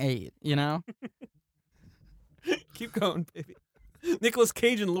 7, 8, you know? Keep going, baby. Nicolas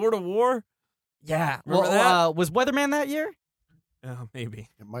Cage in Lord of War. Yeah. Remember that? Was Weatherman that year? Oh, maybe.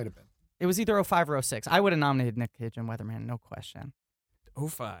 It might have been. It was either 05 or 06. I would have nominated Nick Cage and Weatherman, no question.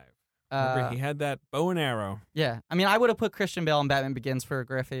 05. Remember, he had that bow and arrow. Yeah. I mean, I would have put Christian Bale in Batman Begins for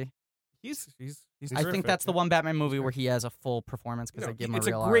Griffey. He's I terrific. think that's the one Batman movie where he has a full performance because they give him a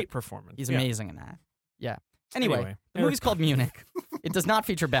real It's a great arc. performance. He's Yeah. amazing in that. Yeah. Anyway, the Eric- movie's called Munich. It does not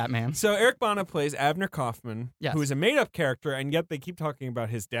feature Batman. So Eric Bana plays Abner Kaufman, Yes. who is a made-up character, and yet they keep talking about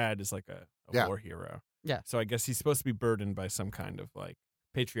his dad as like a Yeah. war hero. Yeah. So I guess he's supposed to be burdened by some kind of like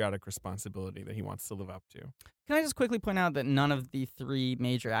patriotic responsibility that he wants to live up to. Can I just quickly point out that none of the 3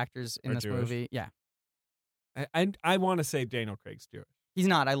 major actors in Are this Jewish. movie, yeah, I want to say Daniel Craig's Jewish. he's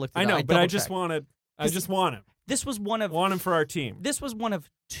not. I looked. It I up. know, but I just double-checked. want him. This was one of Want him for our team. This was one of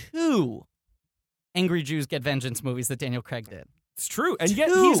 2 Angry Jews Get Vengeance movies that Daniel Craig did. It's true, and yet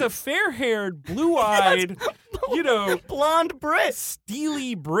 2. he's a fair-haired, blue-eyed, blonde Brit.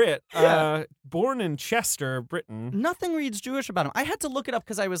 steely Brit, Yeah. born in Chester, Britain. Nothing reads Jewish about him. I had to look it up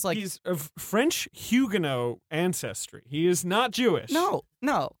because I was like, He's of French Huguenot ancestry. He is not Jewish. no.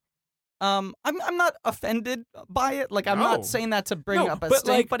 I'm not offended by it. Like I'm No. not saying that to bring No, up a but,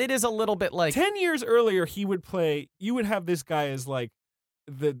 stink, like, but it is a little bit like 10 years earlier, you would have this guy as like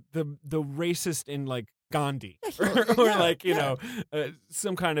the racist in like Gandhi or Yeah, like,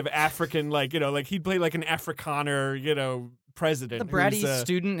 some kind of African, like he'd play like an Afrikaner, president. the bratty who's,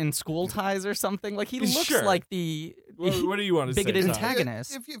 student in school ties or something. Like he looks Sure. like the what do you want to say? bigoted Tom?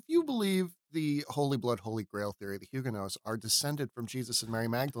 antagonist. If you believe the Holy Blood, Holy Grail theory, the Huguenots are descended from Jesus and Mary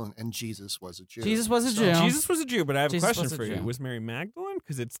Magdalene, and Jesus was a Jew. Jesus was a So- Jew. Jesus was a Jew, but I have Jesus a question was a for you. Jew. Was Mary Magdalene?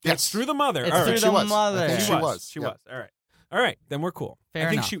 Because it's Yes. through the mother. It's All through right. the She was. mother. I think She was. Yeah. All right. Then we're cool. Fair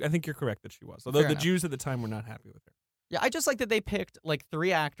I think enough. I think you're correct that she was. Although Fair the enough. Jews at the time were not happy with her. Yeah, I just like that they picked like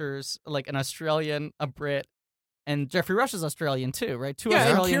 3 actors, like an Australian, a Brit, and Jeffrey Rush is Australian too, right? 2 Yeah, and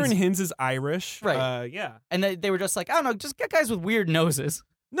Australians. Kieran Hinz is Irish. Right. Yeah. And they were just like, I don't know, just get guys with weird noses.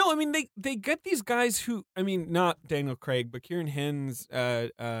 No, I mean they get these guys who, I mean, not Daniel Craig, but Kieran Hinz,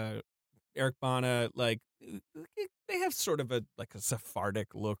 Eric Bana, like they have sort of a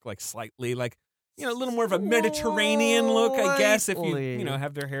Sephardic look, like slightly like a little more of a Mediterranean look, I guess, if you Slightly.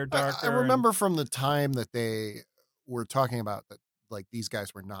 have their hair darker. I remember from the time that they were talking about that, like these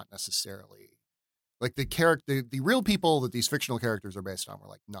guys were not necessarily like the real people that these fictional characters are based on were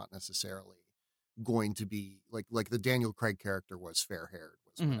like not necessarily going to be like the Daniel Craig character was fair haired.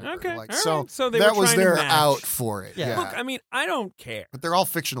 Mhm. Okay, like, all so right. So they that were was trying to their match. out for it. Yeah. Yeah, Look, I mean, I don't care. but they're all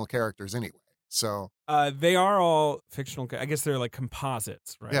fictional characters anyway. So They are all fictional. I guess they're like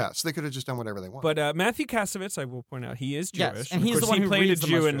composites, right? yeah, so they could have just done whatever they want. But Matthew Kasovitz, I will point out, he is Yes, Jewish. and Of he's the course, one he who played a reads the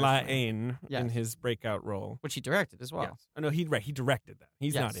Jew most in Jewish La things. Haine Yes. in his breakout role. Which he directed as well. Yes. Oh, no, he directed that.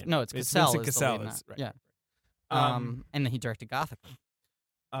 He's Yes. not in. No, it's Vincent Cassell is the lead Cassell in is- that. right. Yeah. Um, And then he directed Gothica.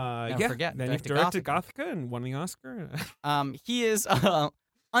 yeah. forget, Then he directed directed Gothica and won the Oscar. He is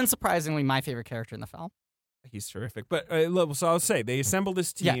unsurprisingly my favorite character in the film. He's terrific. But so I'll say they assembled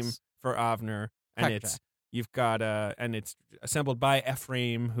this team Yes. for Avner, and Correct, it's you've got and it's assembled by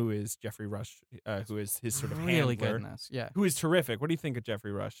Ephraim, who is Jeffrey Rush, who is his sort of Really handler, good in this. Yeah. who is terrific. What do you think of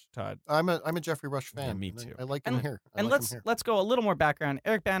Jeffrey Rush, Todd? I'm a Jeffrey Rush fan. Yeah, me and too. I like him here. I And like him let's here. let's go a little more background.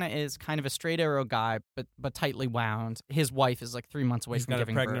 Eric Bana is kind of a straight arrow guy, but tightly wound. His wife is like 3 months away He's from got a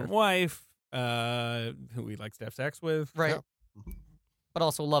giving pregnant birth. wife, who he likes to have sex with. Right. Yeah. But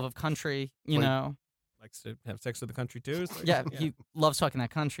also love of country, you Like- know. Likes to have sex with the country too. It's like- Yeah, he loves fucking that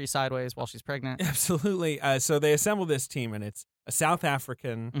country sideways while she's pregnant. Absolutely. So they assemble this team, and it's a South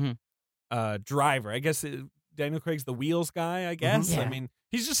African Mhm. driver. I guess Daniel Craig's the wheels guy, I guess. Yeah. I mean,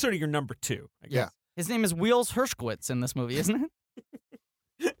 he's just sort of your number 2, I guess. Yeah. His name is Wheels Hershkowitz in this movie, isn't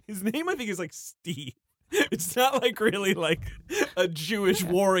it? His name, I think, is like Steve. It's not like really like a Jewish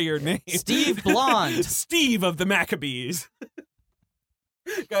warrior name. Steve Blonde. Steve of the Maccabees.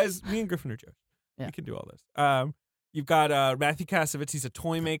 Guys, me and Griffin are Jewish. Yeah. We can do all this. You've got Matthew Kasovitz. He's a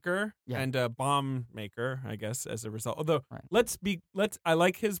toy maker and a bomb maker, I guess, as a result. Although, I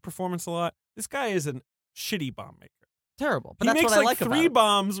like his performance a lot. This guy is a shitty bomb maker. Terrible. But he that's makes what I like like 3 about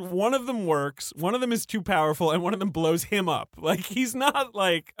bombs. One of them works. One of them is too powerful, and one of them blows him up. Like, he's not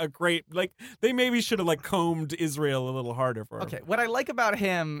like a great. Like, they maybe should have like combed Israel a little harder for him. Okay, what I like about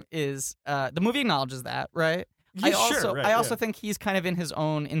him is the movie acknowledges that, right? Yeah, I also think he's kind of in his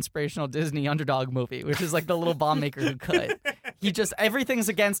own inspirational Disney underdog movie, which is like the little bomb maker who could. He just, everything's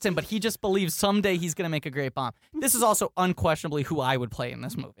against him, but he just believes someday he's going to make a great bomb. This is also unquestionably who I would play in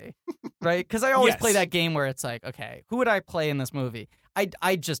this movie, right? Because I always play that game where it's like, okay, who would I play in this movie?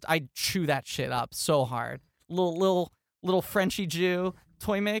 I chew that shit up so hard. Little Frenchy Jew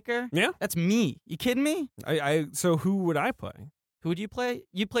toy maker. Yeah, that's me. You kidding me? So who would I play? Who would you play?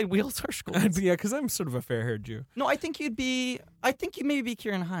 You played Wheels Hershkowitz. Yeah, because I'm sort of a fair-haired Jew. No, I think you maybe be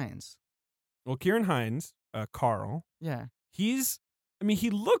Kieran Hines. Well, Kieran Hines, Carl. Yeah. He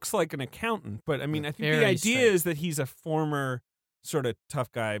looks like an accountant, but I mean, I think Very the idea straight. is that he's a former sort of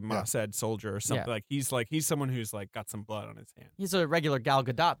tough guy, Mossad soldier or something. Yeah. Like he's someone who's like got some blood on his hand. He's a regular Gal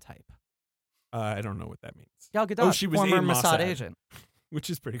Gadot type. I don't know what that means. Gal Gadot, she was former in Mossad Mossad. agent. Which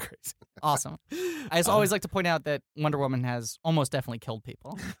is pretty crazy. Awesome. I just always like to point out that Wonder Woman has almost definitely killed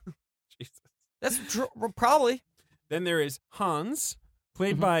people. Jesus. That's probably. Then there is Hans,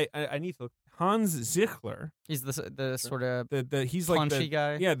 played by I need to look. Hans Zichler. He's the sort of he's like punchy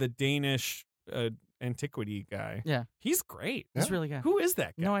guy. Yeah, the Danish antiquity guy. Yeah. He's great. He's really good. Who is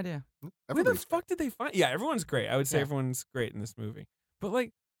that guy? No idea. Where the fuck did they find? Yeah, everyone's great. I would say everyone's great in this movie. But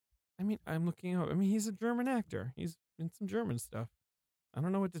like, I mean, I'm looking up. I mean, he's a German actor. He's in some German stuff. I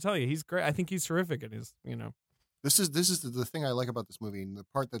don't know what to tell you. He's great. I think he's terrific at his, This is the thing I like about this movie, and the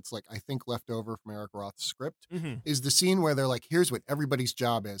part that's like I think left over from Eric Roth's script is the scene where they're like, "Here's what everybody's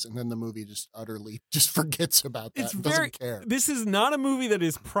job is," and then the movie just utterly just forgets about that. And doesn't care. This is not a movie that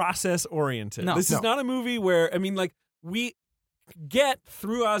is process oriented. No. This is not a movie where like we get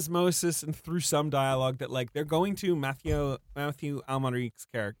through osmosis and through some dialogue that like they're going to Matthew Almarique's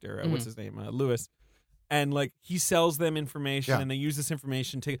character, what's his name, Lewis. And, like, he sells them information, and they use this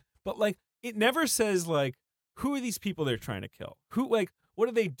information to... But, like, it never says, like, who are these people they're trying to kill? Who, like, what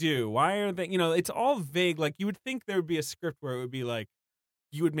do they do? Why are they... it's all vague. Like, you would think there would be a script where it would be, like,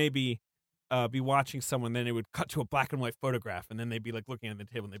 you would maybe be watching someone, then it would cut to a black and white photograph, and then they'd be, like, looking at the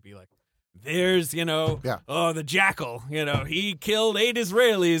table, and they'd be like, there's, the jackal, he killed 8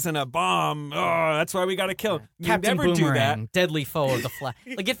 Israelis in a bomb. Oh, that's why we got to kill him. You Captain never do that. Boomerang, deadly foe of the flag.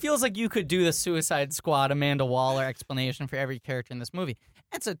 Like, it feels like you could do the Suicide Squad Amanda Waller explanation for every character in this movie.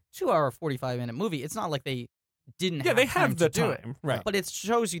 It's a 2-hour, 45-minute movie. It's not like they didn't have they time have the to do time. it. Right. But it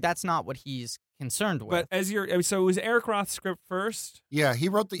shows you that's not what he's concerned with. But so was Eric Roth's script first? Yeah, he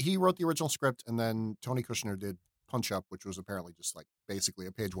wrote the original script, and then Tony Kushner did Punch Up, which was apparently just like basically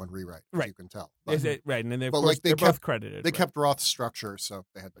a page 1 rewrite, as you can tell. But, Is it right? And then but like they're both credited. They kept Roth's structure, so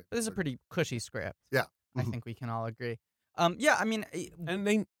they had to. This is a pretty cushy script. Yeah, I think we can all agree. I mean,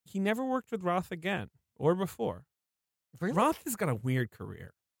 and he never worked with Roth again or before. Really? Roth has got a weird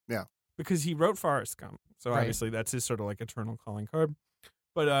career. Yeah, because he wrote Forrest Gump, so obviously that's his sort of like eternal calling card.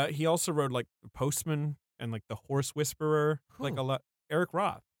 But he also wrote like The Postman and like The Horse Whisperer, like a lot. Eric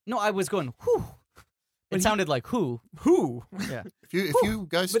Roth. No, I was going, whew. It sounded like who. Yeah. If you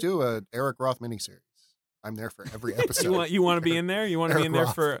guys do a Eric Roth miniseries, I'm there for every episode. you want to be in there? You want to be in there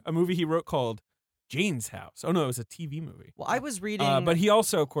Roth. for a movie he wrote called Jane's House. Oh no, it was a TV movie. Well, I was reading, but he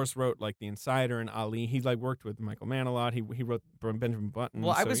also, of course, wrote like The Insider and Ali. He like worked with Michael Mann a lot. He wrote Benjamin Button.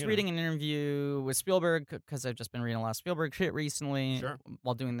 Well, I was reading an interview with Spielberg because I've just been reading a lot of Spielberg shit recently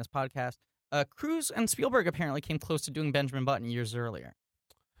while doing this podcast. Cruise and Spielberg apparently came close to doing Benjamin Button years earlier.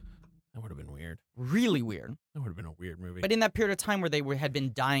 That would have been weird. Really weird. That would have been a weird movie. But in that period of time where they had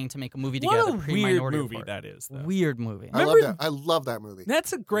been dying to make a movie together, what a weird movie Report. that is. Though. Weird movie. I love that movie.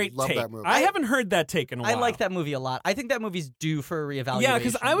 That's a great love take. That movie. I haven't heard that take in a while. I like that movie a lot. I think that movie's due for a reevaluation. Yeah,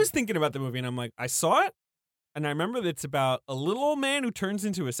 because I was thinking about the movie and I'm like, I saw it, and I remember that it's about a little old man who turns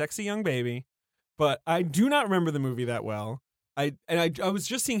into a sexy young baby, but I do not remember the movie that well. I was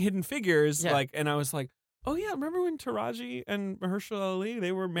just seeing Hidden Figures, and I was like, oh yeah, remember when Taraji and Mahershala Ali,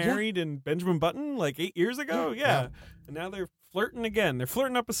 they were married in Benjamin Button like 8 years ago? Yeah. And now they're flirting again. They're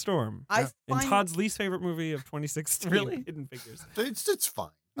flirting up a storm. In Todd's least favorite movie of 2016, Really? Hidden Figures. It's fine.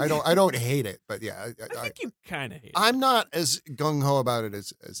 I don't hate it, but yeah, I think you kind of hate it. I'm not as gung ho about it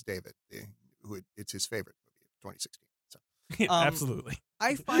as David, who it's his favorite movie of 2016. So. Yeah, absolutely.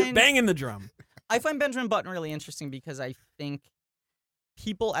 I find banging the drum. I find Benjamin Button really interesting because I think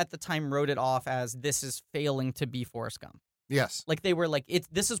people at the time wrote it off as this is failing to be Forrest Gump. Yes. Like they were like,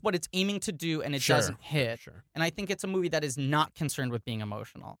 this is what it's aiming to do, and it doesn't hit. Sure. And I think it's a movie that is not concerned with being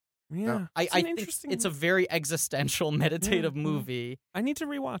emotional. Yeah. I think it's a very existential, meditative movie. I need to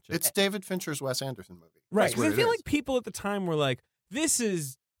rewatch it. It's David Fincher's Wes Anderson movie. Right. Because I feel like people at the time were like, this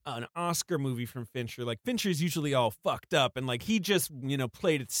is an Oscar movie from Fincher. Like, Fincher's usually all fucked up, and like he just,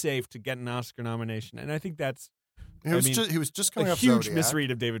 played it safe to get an Oscar nomination. And I think that's he was just coming a off huge Zodiac.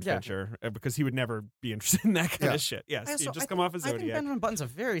 misread of David Fincher because he would never be interested in that kind of shit. Yes, he'd just come off as I Zodiac. think Benjamin Button's a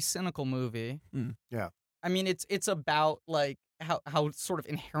very cynical movie. Yeah. I mean, it's about like how sort of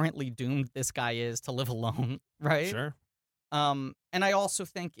inherently doomed this guy is to live alone, right? Sure. And I also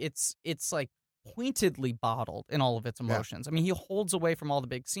think it's like pointedly bottled in all of its emotions. I mean, he holds away from all the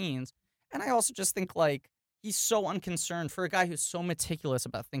big scenes, and I also just think like he's so unconcerned for a guy who's so meticulous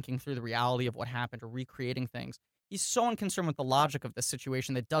about thinking through the reality of what happened or recreating things. He's so unconcerned with the logic of this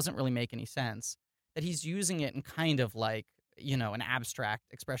situation that doesn't really make any sense that he's using it in kind of like, an abstract,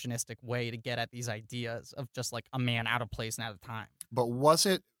 expressionistic way to get at these ideas of just like a man out of place and out of time. But was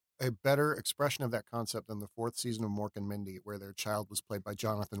it a better expression of that concept than the 4th season of Mork and Mindy, where their child was played by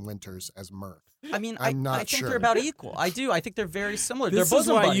Jonathan Winters as Mirth? I mean, I think they're about equal. I do. I think they're very similar. This they're is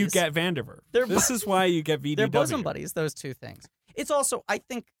bosom why buddies. you get Vandiver. This is why you get VDW. They're bosom buddies, those two things. It's also, I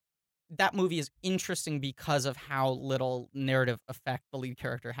think, that movie is interesting because of how little narrative effect the lead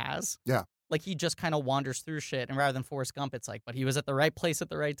character has. Yeah. Like, he just kind of wanders through shit, and rather than Forrest Gump, it's like, but he was at the right place at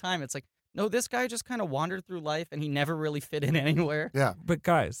the right time. It's like, no, this guy just kind of wandered through life, and he never really fit in anywhere. Yeah. But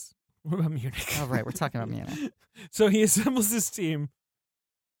guys, what about Munich? Oh, right, we're talking about Munich. So he assembles this team.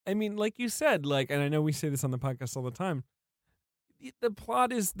 I mean, like you said, and I know we say this on the podcast all the time, the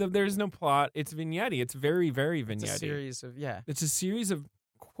plot is, there's no plot. It's vignette. It's very, very vignette. It's a series of, It's a series of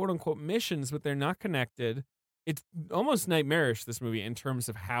quote-unquote missions, but they're not connected. It's almost nightmarish, this movie, in terms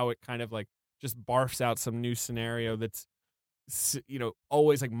of how it kind of like just barfs out some new scenario that's,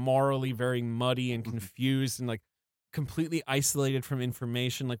 always like morally very muddy and confused and like completely isolated from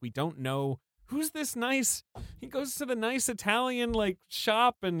information. Like, we don't know who's this nice. He goes to the nice Italian like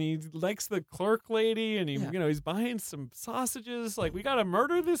shop and he likes the clerk lady and he's buying some sausages. Like, we gotta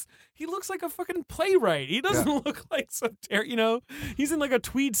murder this. He looks like a fucking playwright. He doesn't look like some he's in like a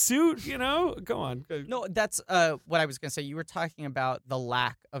tweed suit. Go on. No, that's what I was gonna say. You were talking about the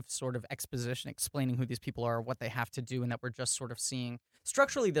lack of sort of exposition explaining who these people are, what they have to do, and that we're just sort of seeing.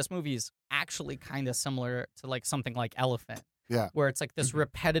 Structurally, this movie is actually kind of similar to like something like Elephant. Yeah. Where it's like this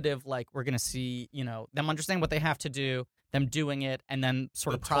repetitive, like, we're going to see, them understand what they have to do, them doing it, and then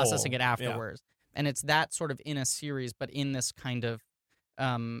sort of processing it afterwards. Yeah. And it's that sort of in a series, but in this kind of,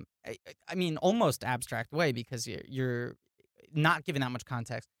 almost abstract way, because you're not given that much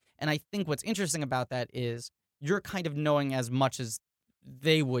context. And I think what's interesting about that is you're kind of knowing as much as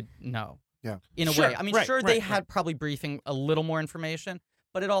they would know. Yeah. In a way. I mean, they had probably briefing a little more information.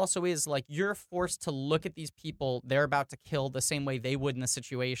 But it also is like you're forced to look at these people they're about to kill the same way they would in the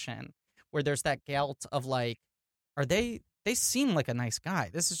situation, where there's that guilt of like, they seem like a nice guy.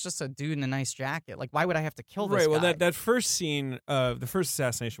 This is just a dude in a nice jacket. Like, why would I have to kill this guy? Well, that first scene of the first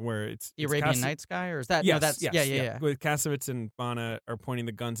assassination where it's the Arabian Nights guy, or is that? Yes, no, that's yeah. With Cassavetes and Bana are pointing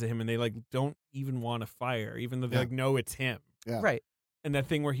the guns at him, and they like don't even want to fire, even though they like know it's him. Yeah. Right. And that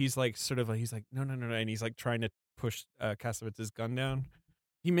thing where he's like he's like no, and he's like trying to push Cassavetes' gun down.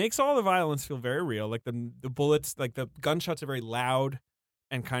 He makes all the violence feel very real. Like the bullets, like the gunshots are very loud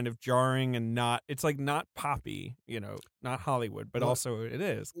and kind of jarring and it's like not poppy, not Hollywood, but also it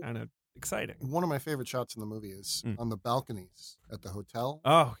is kind of exciting. One of my favorite shots in the movie is on the balconies at the hotel.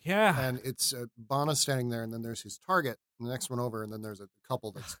 Oh, yeah. And it's Bana standing there, and then there's his target, and the next one over, and then there's a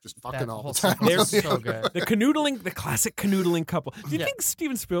couple that's just fucking all the time. They're so good. The classic canoodling couple. Do you think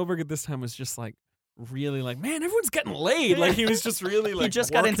Steven Spielberg at this time was just like, really like, man, everyone's getting laid? Like, he was just really like, he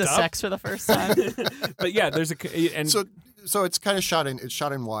just got into sex for the first time. But yeah, there's so it's kind of shot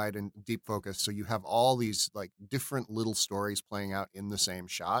in wide and deep focus. So you have all these like different little stories playing out in the same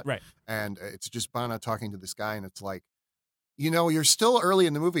shot, right? And it's just Bana talking to this guy, and it's like, you're still early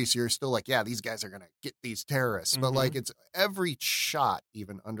in the movie, so you're still like, yeah, these guys are gonna get these terrorists, but like it's every shot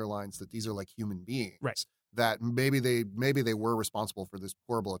even underlines that these are like human beings, right? That maybe they were responsible for this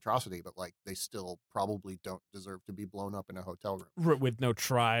horrible atrocity, but like they still probably don't deserve to be blown up in a hotel room with no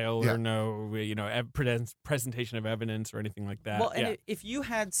trial or no presentation of evidence or anything like that. Well, and if you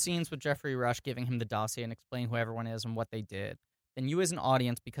had scenes with Jeffrey Rush giving him the dossier and explaining who everyone is and what they did, then you as an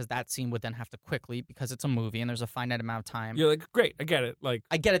audience, because that scene would then have to quickly, because it's a movie and there's a finite amount of time. You're like, great, I get it. Like,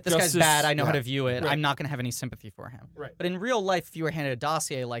 I get it. This justice, guy's bad. I know how to view it. Right. I'm not going to have any sympathy for him. Right. But in real life, if you were handed a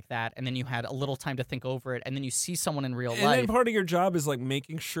dossier like that, and then you had a little time to think over it, and then you see someone in real And life, then part of your job is like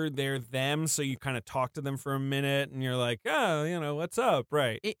making sure they're them, so you kind of talk to them for a minute, and you're like, oh, what's up,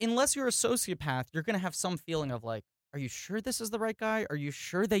 right? Unless you're a sociopath, you're going to have some feeling of like, are you sure this is the right guy? Are you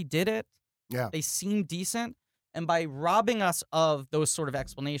sure they did it? Yeah. They seem decent. And by robbing us of those sort of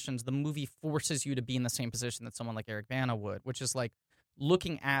explanations, the movie forces you to be in the same position that someone like Eric Bana would, which is like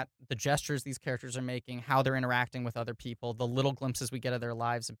looking at the gestures these characters are making, how they're interacting with other people, the little glimpses we get of their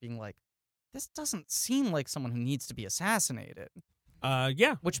lives, and being like, this doesn't seem like someone who needs to be assassinated.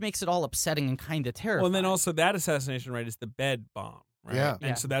 Yeah. Which makes it all upsetting and kind of terrifying. Well, and then also that assassination, right, is the bed bomb, right? Yeah.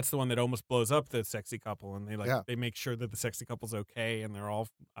 And so that's the one that almost blows up the sexy couple, and they make sure that the sexy couple's okay, and they're all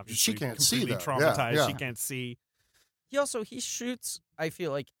obviously She can't see completely that. traumatized. Yeah. She can't see. He shoots, I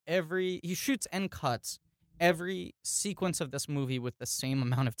feel like he shoots and cuts every sequence of this movie with the same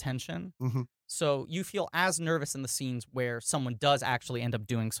amount of tension. Mm-hmm. So you feel as nervous in the scenes where someone does actually end up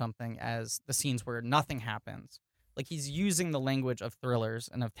doing something as the scenes where nothing happens. Like, he's using the language of thrillers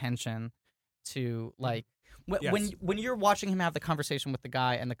and of tension to, like, when you're watching him have the conversation with the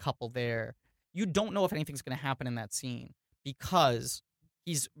guy and the couple there, you don't know if anything's going to happen in that scene because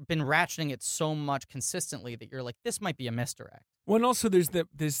he's been ratcheting it so much consistently that you're like, this might be a misdirect. Well, and also there's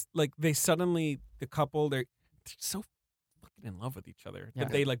like they suddenly, the couple, they're so fucking in love with each other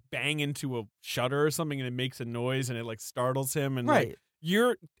that they like bang into a shutter or something and it makes a noise and it like startles him and right. Like,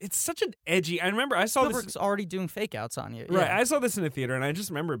 it's such an edgy. I remember I saw Spielberg's this already doing fake outs on you. right. Yeah. I saw this in the theater and I just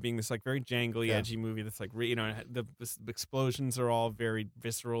remember it being this like very jangly, edgy movie that's like the explosions are all very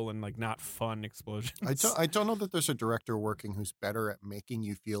visceral and like not fun explosions. I don't know that there's a director working who's better at making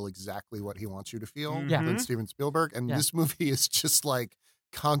you feel exactly what he wants you to feel Yeah. than Steven Spielberg, and this movie is just like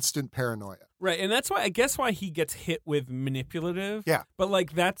constant paranoia. Right, and that's why he gets hit with manipulative. Yeah. But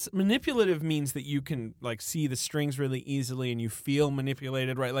like that's manipulative means that you can like see the strings really easily and you feel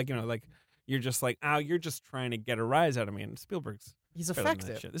manipulated, right? Like, like you're just like, you're just trying to get a rise out of me. And Spielberg's He's better than that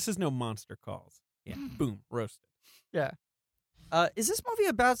effective. shit. This is no Monster Calls. Yeah. Boom. Roasted. Yeah. Is this movie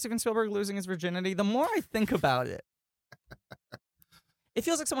about Steven Spielberg losing his virginity? The more I think about it, it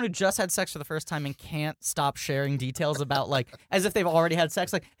feels like someone who just had sex for the first time and can't stop sharing details about, like, as if they've already had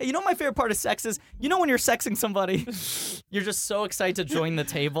sex. Like, hey, you know what my favorite part of sex is? You know when you're sexing somebody, you're just so excited to join the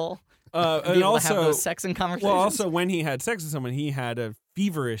table. And also, to have those sexing conversations. well, also when he had sex with someone, he had a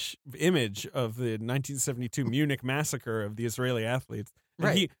feverish image of the 1972 Munich massacre of the Israeli athletes. And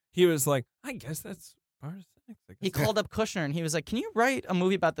right. He was like, I guess that's part of sex. He called up Kushner and he was like, can you write a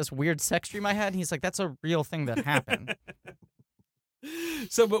movie about this weird sex dream I had? And he's like, that's a real thing that happened.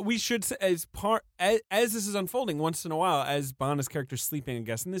 So, but we should say, as this is unfolding, once in a while, as Bana's character's sleeping, I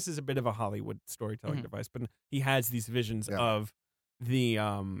guess, and this is a bit of a Hollywood storytelling device, but he has these visions of the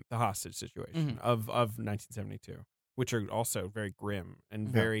hostage situation of 1972, which are also very grim and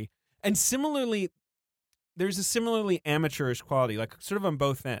very, and similarly, there's a similarly amateurish quality, like sort of on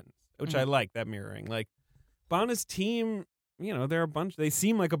both ends, which I like that mirroring. Like Bana's team, they're they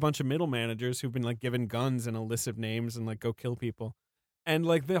seem like a bunch of middle managers who've been like given guns and a list of names and like go kill people. And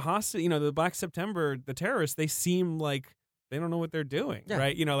like the hostage, the Black September, the terrorists, they seem like they don't know what they're doing,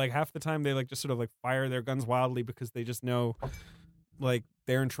 right? Like half the time they like just sort of like fire their guns wildly because they just know like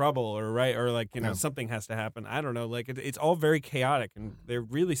they're in trouble or like, something has to happen. I don't know. Like it's all very chaotic and they're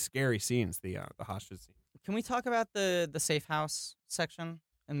really scary scenes, the hostage scene. Can we talk about the safe house section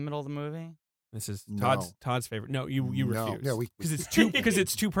in the middle of the movie? This is Todd's favorite. No, you refuse. Yeah, because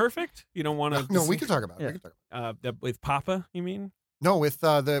it's too perfect. You don't want to. No, we can talk about it. We can talk about it. With Papa, you mean? No, with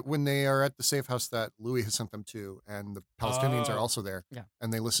when they are at the safe house that Louis has sent them to, and the Palestinians are also there. Yeah,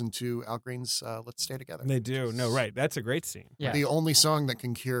 and they listen to Al Green's "Let's Stay Together." They do. No, right. That's a great scene. Yeah, the only song that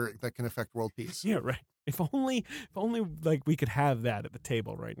can affect world peace. Yeah, right. If only like we could have that at the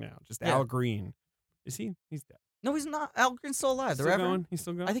table right now. Just Al Green. Is he? He's dead. No, he's not. Al Green's still alive. Still going? He's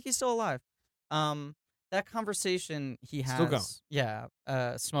still going? I think he's still alive. That conversation he has, still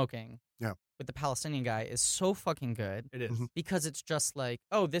going. Smoking, with the Palestinian guy is so fucking good. It is because it's just like,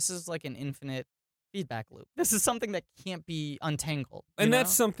 oh, this is like an infinite feedback loop. This is something that can't be untangled, and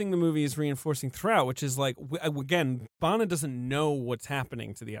that's something the movie is reinforcing throughout, which is like, again, Bana doesn't know what's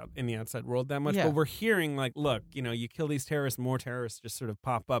happening in the outside world that much, but we're hearing like, look, you kill these terrorists, more terrorists just sort of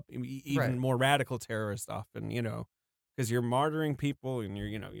pop up, even more radical terrorists often, because you're martyring people and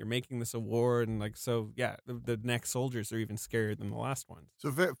you're making this a war, and like, so the next soldiers are even scarier than the last ones. So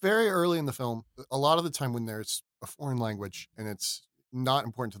very early in the film, a lot of the time when there's a foreign language and it's not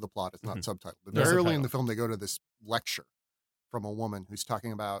important to the plot, it's not subtitled. But very early in the film, they go to this lecture from a woman who's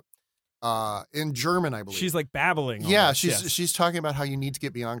talking about in German, I believe. She's like babbling. Yeah, almost. she's talking about how you need to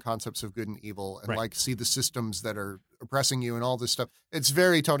get beyond concepts of good and evil and like see the systems that are oppressing you and all this stuff. It's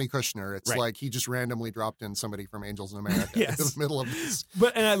very Tony Kushner. It's like he just randomly dropped in somebody from Angels in America in the middle of this.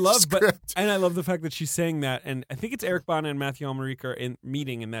 I love the fact that she's saying that, and I think it's Eric Bana and Matthew Almeric are in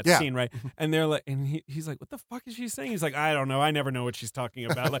meeting in that scene, right? And they're like, and he's like, "What the fuck is she saying?" He's like, "I don't know. I never know what she's talking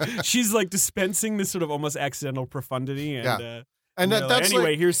about." Like she's like dispensing this sort of almost accidental profundity, and and that's like,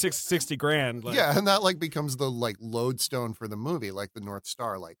 anyway, here's $60,000. Like, and that like becomes the like lodestone for the movie, like the North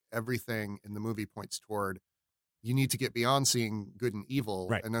Star. Like everything in the movie points toward you need to get beyond seeing good and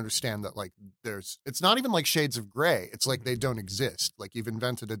evil and understand that like it's not even like shades of gray. It's like they don't exist. Like you've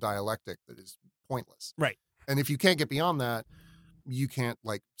invented a dialectic that is pointless. Right. And if you can't get beyond that, you can't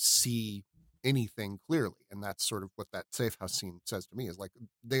like see anything clearly. And that's sort of what that safe house scene says to me is like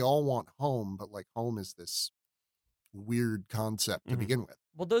they all want home, but like home is this weird concept to begin with.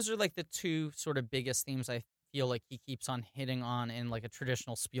 Well, those are like the two sort of biggest themes I feel like he keeps on hitting on in like a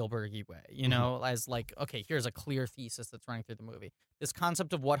traditional Spielberg-y way, you know, as like, okay, here's a clear thesis that's running through the movie. This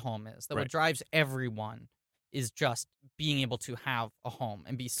concept of what home is, that what drives everyone is just being able to have a home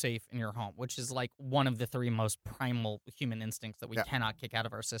and be safe in your home, which is like one of the three most primal human instincts that we cannot kick out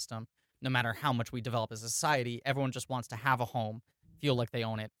of our system. No matter how much we develop as a society, everyone just wants to have a home, feel like they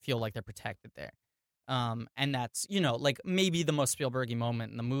own it, feel like they're protected there. And that's, you know, like maybe the most Spielberg-y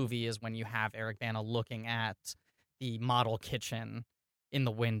moment in the movie is when you have Eric Bana looking at the model kitchen in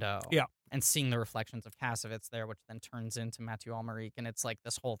the window and seeing the reflections of Cassavetes there, which then turns into Matthew Almeric. And it's like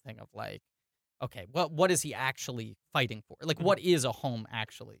this whole thing of like, okay, what is he actually fighting for? Like, what is a home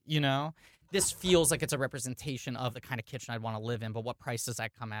actually, you know? This feels like it's a representation of the kind of kitchen I'd want to live in, but what price does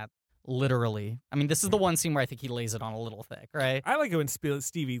that come at? Literally. I mean, this is the one scene where I think he lays it on a little thick, right? I like it when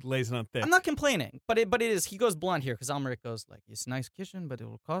Stevie lays it on thick. I'm not complaining, but it is. He goes blunt here because Almeric goes like, "It's a nice kitchen, but it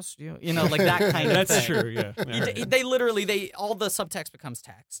will cost you," you know, like that kind of. That's thing. true. Yeah. They all the subtext becomes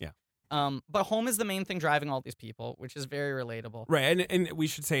text. Yeah. But home is the main thing driving all these people, which is very relatable. Right, and we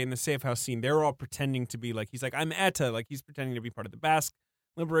should say in the safe house scene, they're all pretending to be like he's like I'm ETA, like he's pretending to be part of the Basque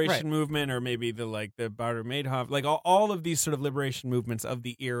liberation movement, or maybe the Bader Maidhoff, like all of these sort of liberation movements of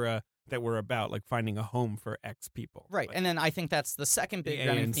the era that were about like finding a home for X people. Right. Like, and then I think that's the second big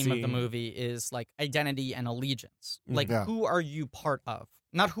running theme of the movie is like identity and allegiance. Like who are you part of?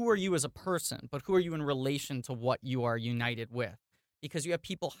 Not who are you as a person, but who are you in relation to what you are united with? Because you have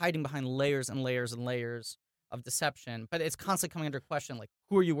people hiding behind layers and layers and layers of deception, but it's constantly coming under question, like,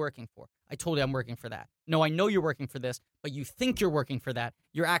 who are you working for? I told you I'm working for that. No, I know you're working for this, but you think you're working for that.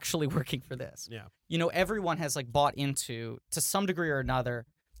 You're actually working for this. Yeah. You know, everyone has like bought into, to some degree or another,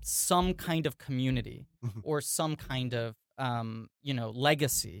 some kind of community or some kind of,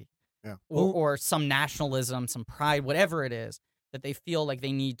 legacy or some nationalism, some pride, whatever it is, that they feel like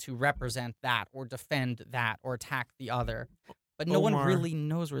they need to represent that or defend that or attack the other. But no one really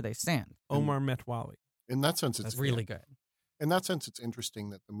knows where they stand. Omar Metwali. In that sense, it's really good. In that sense, it's interesting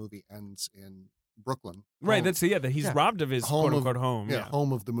that the movie ends in Brooklyn. Right, that he's robbed of his quote-unquote home. Yeah,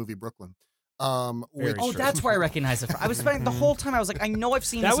 home of the movie Brooklyn. That's where I recognize it from. I was spending the whole time, I was like, I know I've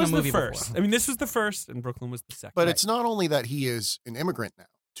seen this in a movie before. That was the first. I mean, this was the first, and Brooklyn was the second. But it's not only that he is an immigrant now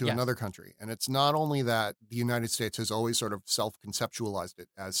to another country, and it's not only that the United States has always sort of self-conceptualized it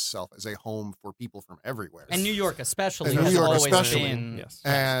as a home for people from everywhere. And New York especially has always been. Yes.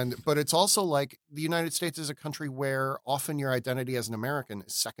 But it's also like the United States is a country where often your identity as an American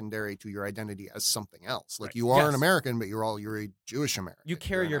is secondary to your identity as something else. Like you are an American, but you're a Jewish American. You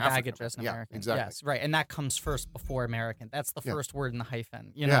carry your baggage as an American. Yeah, exactly. Yes, right. And that comes first before American. That's the first word in the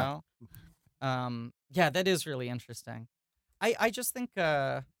hyphen, you know? That is really interesting. I just think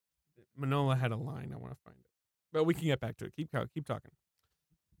Manola had a line. I want to find it, but we can get back to it. Keep talking.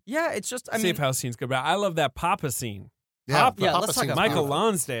 Yeah, it's just safe house scene's good, but I love that Papa scene. Yeah, let's talk about Michael Papa.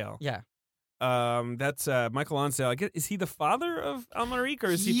 Lonsdale. Yeah, that's Michael Lonsdale. I guess, is he the father of Almeric, or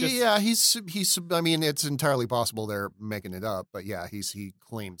is he just? Yeah, he's. I mean, it's entirely possible they're making it up, but yeah, he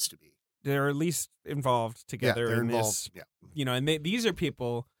claims to be. They're at least involved together they're in involved, this. Yeah, and these are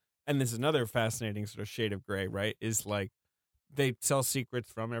people, and this is another fascinating sort of shade of gray, right? Is like. They sell secrets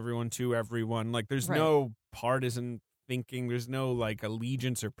from everyone to everyone. Like, there's no partisan thinking. There's no, like,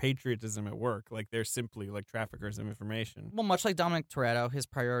 allegiance or patriotism at work. Like, they're simply, like, traffickers of information. Well, much like Dominic Toretto, his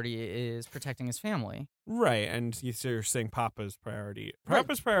priority is protecting his family. Right, and you're saying Papa's priority.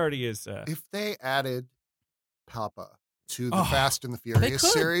 Papa's priority is... if they added Papa to the Fast and the Furious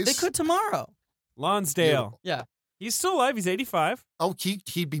series... They could tomorrow. Lonsdale. Beautiful. Yeah. He's still alive. He's 85. Oh,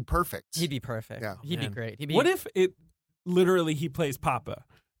 he'd be perfect. He'd be perfect. Yeah. He'd be great. What if it... Literally, he plays Papa.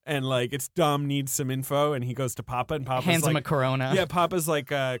 And like it's Dom needs some info, and he goes to Papa, and Papa's hands like, him a Corona. Yeah, Papa's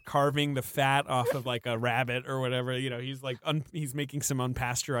like carving the fat off of like a rabbit or whatever. He's like he's making some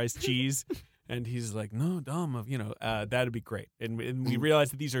unpasteurized cheese, and he's like, no, Dom, that'd be great. And we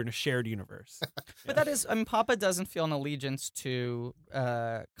realize that these are in a shared universe. But that is, Papa doesn't feel an allegiance to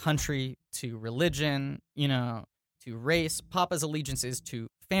country, to religion, to race. Papa's allegiance is to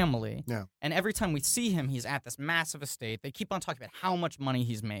family. Yeah. And every time we see him, he's at this massive estate. They keep on talking about how much money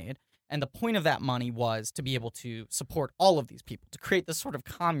he's made. And the point of that money was to be able to support all of these people, to create this sort of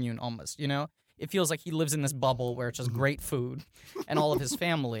commune almost, It feels like he lives in this bubble where it's just great food and all of his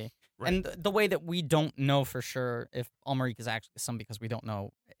family. Right. And the way that we don't know for sure if Almeric is actually his son, because we don't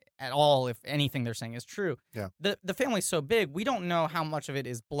know at all if anything they're saying is true. Yeah. The family's so big, we don't know how much of it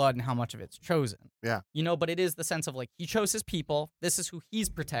is blood and how much of it's chosen. Yeah. But it is the sense of like he chose his people. This is who he's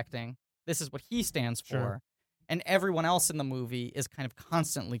protecting. This is what he stands for. Sure. And everyone else in the movie is kind of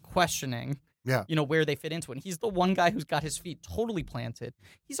constantly questioning, where they fit into it. And he's the one guy who's got his feet totally planted.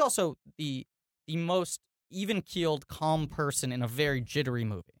 He's also the most even-keeled, calm person in a very jittery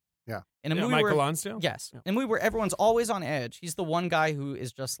movie. Yeah. In a movie Michael where, Lonsdale? Yes. Yeah. In a movie where everyone's always on edge, he's the one guy who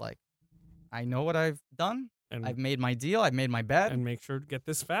is just like, I know what I've done. And I've made my deal. I've made my bet. And make sure to get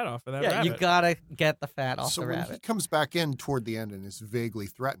this fat off of that yeah, rabbit. you gotta get the fat off so the when rabbit. he comes back in toward the end and is vaguely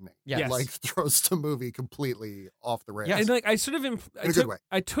threatening, Yes. like throws the movie completely off the rails. Yes. And like I sort of in a good way.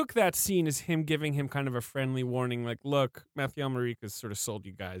 I took that scene as him giving him kind of a friendly warning, like, look, Matthew Almeric has sort of sold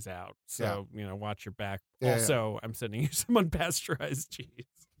you guys out, so watch your back. Yeah, also, I'm sending you some unpasteurized cheese.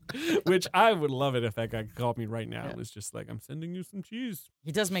 Which I would love it if that guy called me right now. Yeah. It was just like, I'm sending you some cheese.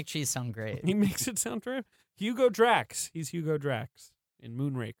 He does make cheese sound great. He makes it sound terrific. Hugo Drax. He's Hugo Drax in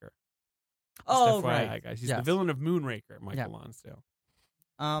Moonraker. Oh, Just FYI, right. guys. He's Yes. the villain of Moonraker, Michael Yeah. Lonsdale.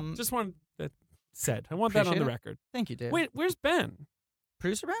 Just Just want that said. I want that on Appreciate the it. record. thank you, Dave. Wait, where's Ben?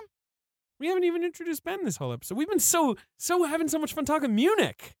 Producer Ben? We haven't even introduced Ben this whole episode. We've been so having so much fun talking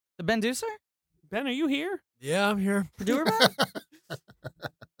Munich. The Ben Deucer? Ben, are you here? Yeah, I'm here. Producer Ben?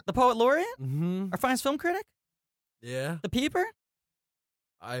 The poet laureate? Mm-hmm. Our finest film critic? Yeah, The peeper?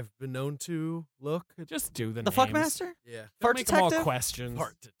 I've been known to look at Just do the The names. fuckmaster? yeah. Don't Fart make them all detective? questions.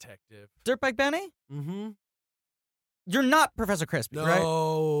 Part detective. Dirtbag Benny? Mm-hmm. You're not Professor Crispy, right?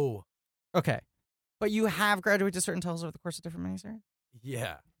 No. Okay. But you have graduated to certain titles over the course of different miniseries?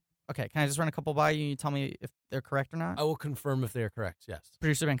 Yeah. Okay, can I just run a couple by you and you tell me if they're correct or not? I will confirm if they are correct. Yes.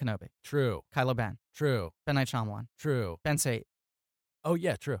 Producer Ben Kenobi. True. Kylo Ben. True. Ben Night Shyamalan. True. Ben Sate. Oh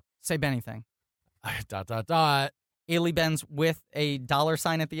yeah. True. Say Bennything. Dot. Ailey Benz with a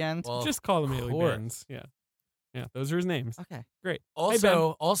 $sign at the end. Well, Just call him of Ailey course. Benz. Yeah. Yeah, those are his names. Okay. Great.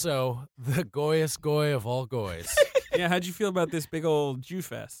 Also the goyest goy of all goys. Yeah, how'd you feel about this big old Jew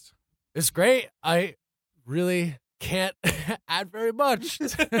fest? It's great. I really can't add very much.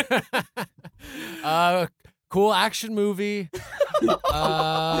 Cool action movie.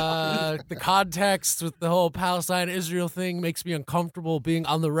 The context with the whole Palestine-Israel thing makes me uncomfortable being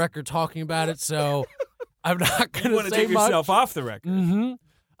on the record talking about it, so I'm not You going want to to say take much. yourself off the record. Mm-hmm.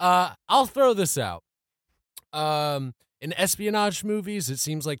 I'll throw this out. In espionage movies, it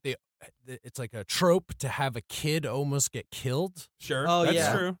seems like it's like a trope to have a kid almost get killed. Sure. Oh, That's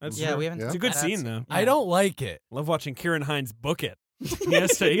yeah. true. That's yeah, true. we haven't. It's a good that's- scene, though. I don't like it. Love watching Kieran Hines book it. He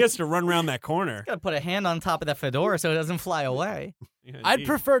has to run around that corner. Gotta put a hand on top of that fedora so it doesn't fly away. Yeah, I'd indeed.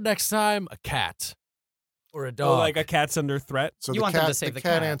 prefer next time a cat or a dog. Oh, like a cat's under threat. So You the want them cat, to save the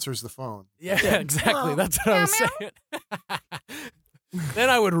cat cat. answers the phone. Yeah, exactly. That's what I was saying. Then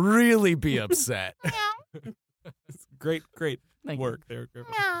I would really be upset. Great Thank you. work there,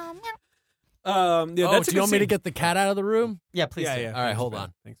 Griffin. Oh, Yeah, that's do you want me to get the cat out of the room? Yeah, please Yeah, do. yeah. All right, Thanks, hold Ben.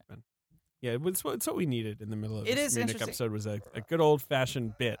 on. Thanks, Ben. Yeah, it's what we needed in the middle of It this is Munich interesting. episode was a good old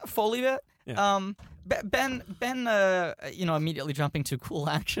fashioned bit. Foley bit. Yeah. Ben, immediately jumping to cool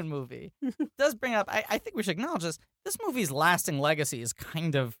action movie does bring up. I think we should acknowledge this. This movie's lasting legacy is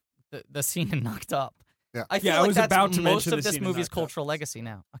kind of the scene in Knocked Up. Yeah. I feel Yeah, I like was that's about to most mention of the this scene in movie's Knocked Up. cultural legacy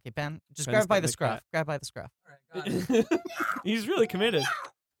now. Okay, Ben, just Ben's grab by got the the scruff. cat. Grab by the scruff. He's really committed.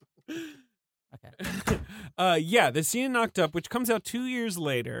 Okay. Yeah, the scene in Knocked Up, which comes out 2 years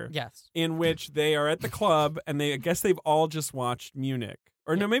later, Yes. in which they are at the club and I guess they've all just watched Munich.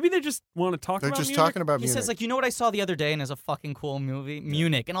 Or no, maybe they just want to talk They're about just Munich. talking about He Munich. says, like, you know what I saw the other day and is a fucking cool movie?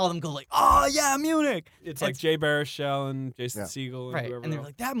 Munich. And all of them go like, oh, yeah, Munich. It's like Jay Baruchel and Jason Yeah. Segel and Right. whoever And they're else.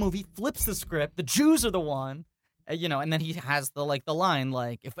 like, that movie flips the script. The Jews are the one. And then he has the line,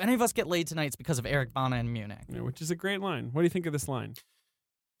 like, if any of us get laid tonight, it's because of Eric Bana and Munich. Yeah, which is a great line. What do you think of this line?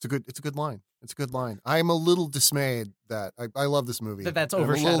 It's a good line. It's a good line. I'm a little dismayed that I love this movie. That's I'm a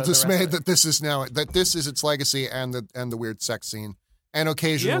overshadowed little the rest of dismayed it. that this is its legacy and the weird sex scene And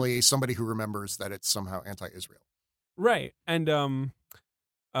occasionally somebody who remembers that it's somehow anti-Israel. Right. And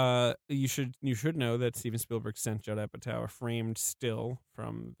you should know that Steven Spielberg sent Judd Apatow a framed still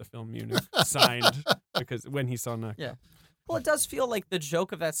from the film Munich, signed because when he saw Knocked Up. Well, it does feel like the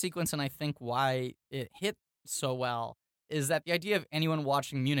joke of that sequence, and I think why it hit so well is that the idea of anyone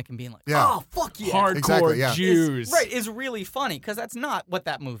watching Munich and being like, oh, fuck yeah. Hardcore exactly, Jews. Is really funny, because that's not what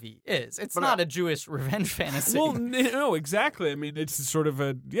that movie is. It's not a Jewish revenge fantasy. Well, no, exactly. I mean, it's sort of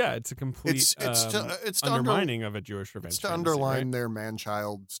it's a complete undermining of a Jewish revenge fantasy. It's to underline their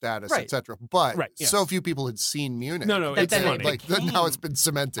man-child status, etc. But so few people had seen Munich. No, it's funny. Like, now it's been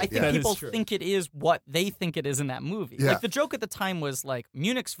cemented. I think people think it is what they think it is in that movie. Yeah. Like, the joke at the time was, like,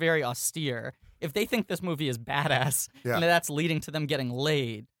 Munich's very austere. If they think this movie is badass and that's leading to them getting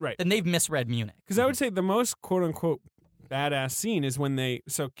laid, then they've misread Munich. Because I would say the most quote-unquote badass scene is when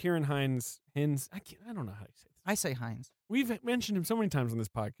Kieran Hines, I don't know how to say this. I say Hines. We've mentioned him so many times on this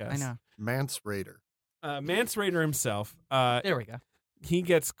podcast. I know. Mance Raider. Mance Raider himself. There we go. He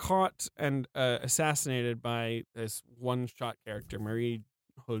gets caught and assassinated by this one-shot character, Marie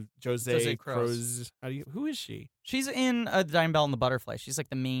Jose Cruz. Who is she? She's in The Dying Bell and the Butterfly. She's like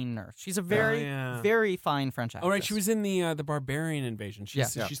the main nurse. She's a very, very fine French actress. Oh, right. She was in the Barbarian Invasion.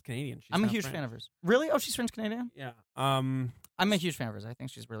 She's Canadian. I'm a huge fan of hers. Really? Oh, she's French Canadian? Yeah. I'm a huge fan of hers. I think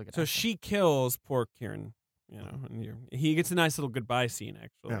she's really good. So she kills poor Kieran. And he gets a nice little goodbye scene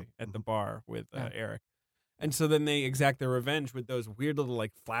actually at the bar with Eric. And so then they exact their revenge with those weird little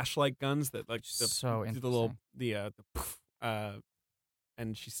like flashlight guns that like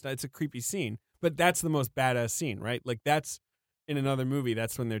and it's a creepy scene, but that's the most badass scene, right? Like that's in another movie.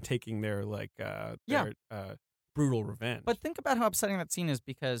 That's when they're taking their brutal revenge. But think about how upsetting that scene is,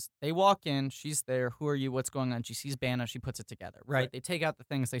 because they walk in, she's there. Who are you? What's going on? She sees Bana. She puts it together, right? They take out the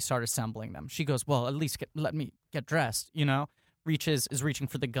things. They start assembling them. She goes, well, at least let me get dressed. Is reaching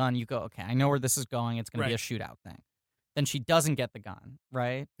for the gun. You go, okay, I know where this is going. It's going to be a shootout thing. Then she doesn't get the gun,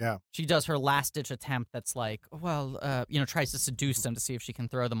 right? Yeah. She does her last-ditch attempt that's like, tries to seduce them to see if she can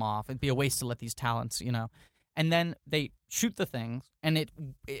throw them off. It'd be a waste to let these talents, And then they shoot the things, and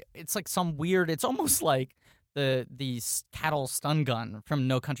it's like some weird, it's almost like the cattle stun gun from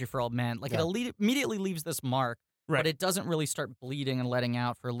No Country for Old Men. Like, it immediately leaves this mark, but it doesn't really start bleeding and letting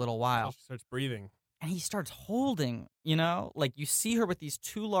out for a little while. She starts breathing. And he starts holding, like you see her with these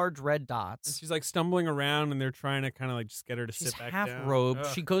two large red dots. And she's like stumbling around, and they're trying to kind of like just get her to sit back down. She's half robed.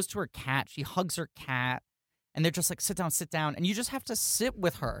 She goes to her cat. She hugs her cat. And they're just like, sit down. And you just have to sit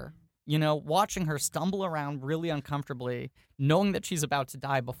with her, watching her stumble around really uncomfortably, knowing that she's about to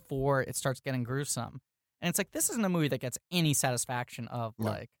die before it starts getting gruesome. And it's like, this isn't a movie that gets any satisfaction of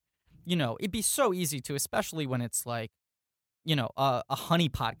it'd be so easy to, especially when it's like, a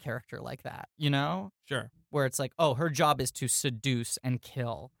honeypot character like that, Sure. Where it's like, oh, her job is to seduce and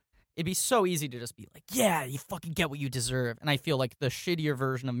kill. It'd be so easy to just be like, yeah, you fucking get what you deserve. And I feel like the shittier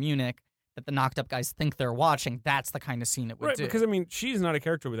version of Munich that the knocked up guys think they're watching, that's the kind of scene it would do. Because, she's not a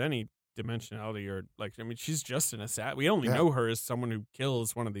character with any dimensionality or, she's just an assassin. We only know her as someone who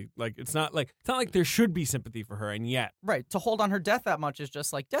kills one of the, it's not like there should be sympathy for her, and yet. Right. To hold on her death that much is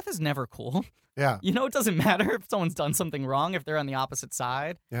just like, death is never cool. Yeah. It doesn't matter if someone's done something wrong, if they're on the opposite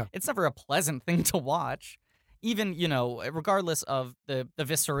side. Yeah. It's never a pleasant thing to watch. Even, regardless of the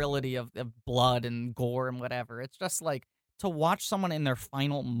viscerality of blood and gore and whatever, it's just like to watch someone in their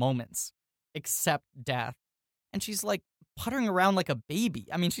final moments accept death. And she's like puttering around like a baby.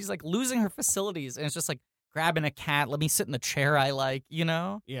 She's like losing her facilities, and it's just like grabbing a cat. Let me sit in the chair I like,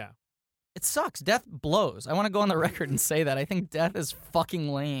 Yeah. It sucks. Death blows. I want to go on the record and say that. I think death is fucking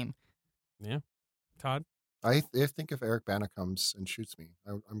lame. Yeah. Todd? I think if Eric Bana comes and shoots me,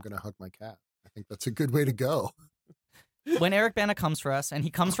 I'm going to hug my cat. I think that's a good way to go. When Eric Bana comes for us, and he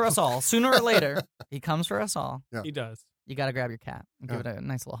comes for us all, sooner or later, he comes for us all. Yeah. He does. You got to grab your cat and give it a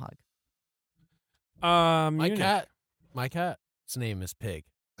nice little hug. My cat's name is Pig.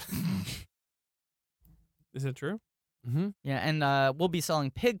 Is it true? Mm-hmm. Yeah, and we'll be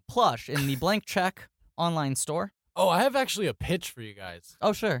selling Pig plush in the Blank Check online store. Oh, I have actually a pitch for you guys.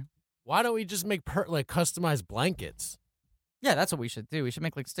 Oh, sure. Why don't we just make customized blankets? Yeah, that's what we should do. We should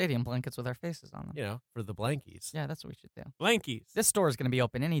make stadium blankets with our faces on them. For the blankies. Yeah, that's what we should do. Blankies. This store is going to be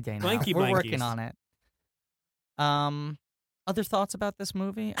open any day now. Blanky We're blankies. working on it. Other thoughts about this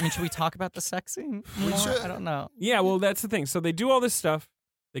movie? Should we talk about the sex scene more? I don't know. Yeah, well, that's the thing. So they do all this stuff.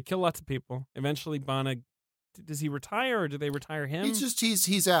 They kill lots of people. Eventually, Bana, does he retire, or do they retire him?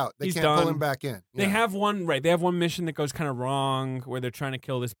 He's out. They He's can't done. pull him back in. They have one mission that goes kind of wrong, where they're trying to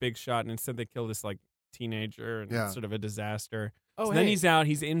kill this big shot, and instead they kill this teenager, and it's sort of a disaster. Oh, so then he's out.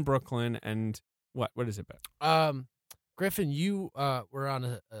 He's in Brooklyn, and what is it about? Griffin, you were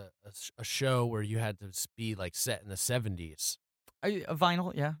on a show where you had to be like set in the 70s. A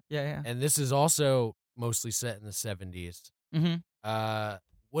vinyl, yeah. And this is also mostly set in the 70s. Mm-hmm.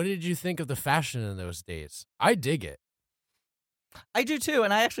 What did you think of the fashion in those days? I dig it. I do too,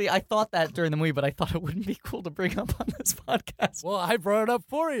 and I thought that during the movie, but I thought it wouldn't be cool to bring up on this podcast. Well, I brought it up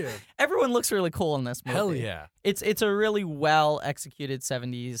for you. Everyone looks really cool in this movie. Hell yeah. It's a really well executed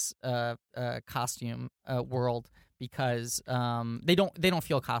 70s costume world because they don't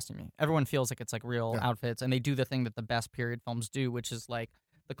feel costumey. Everyone feels like it's like real outfits, and they do the thing that the best period films do, which is like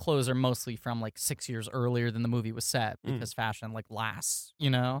the clothes are mostly from like 6 years earlier than the movie was set because fashion like lasts,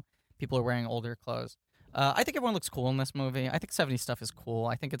 People are wearing older clothes. I think everyone looks cool in this movie. I think 70s stuff is cool.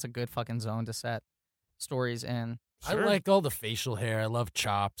 I think it's a good fucking zone to set stories in. Sure. I like all the facial hair. I love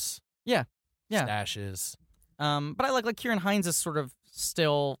chops. Yeah. Stashes. But I like Kieran Hines is sort of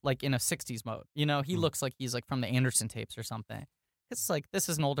still like in a 60s mode. He looks like he's like from the Anderson tapes or something. It's like this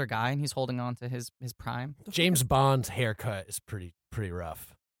is an older guy and he's holding on to his prime. James Bond's haircut is pretty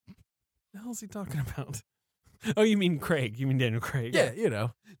rough. What the hell is he talking about? Oh, you mean Craig. You mean Daniel Craig. Yeah,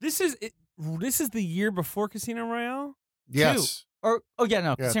 This is the year before Casino Royale? Yes.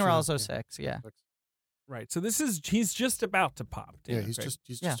 Casino Royale is 06, yeah. Right. So he's just about to pop. Daniel He's Craig.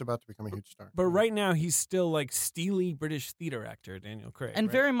 just about to become a huge star. But right now he's still like steely British theater actor Daniel Craig. And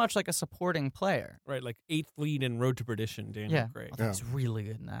right? very much like a supporting player. Right, like 8th lead in Road to Perdition, Daniel Craig. He's really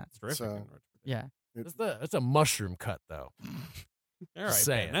good in that. It's terrific in Road to Perdition. Yeah. That's a mushroom cut though. All right,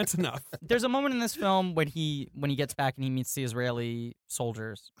 saying. That's enough. There's a moment in this film when he gets back and he meets the Israeli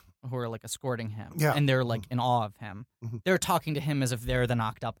soldiers who are like escorting him, and they're like in awe of him. Mm-hmm. They're talking to him as if they're the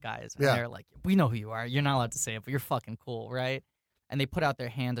knocked up guys, and they're like, "We know who you are. You're not allowed to say it, but you're fucking cool, right?" And they put out their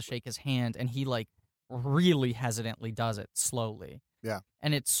hand to shake his hand, and he like really hesitantly does it slowly. Yeah,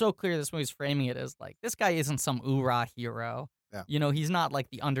 and it's so clear this movie's framing it as like this guy isn't some oorah hero. Yeah, he's not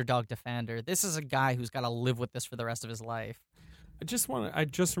like the underdog defender. This is a guy who's got to live with this for the rest of his life. I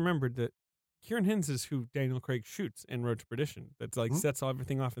just remembered that Kieran Hines is who Daniel Craig shoots in Road to Perdition. That's like sets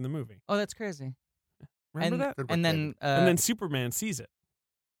everything off in the movie. Oh, that's crazy. Remember that? And then Superman sees it.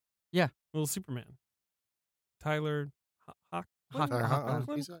 Yeah, little Superman. Tyler Hock.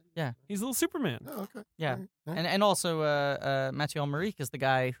 Yeah, he's little Superman. Oh, okay. Yeah, right. And also Mathieu Amalric is the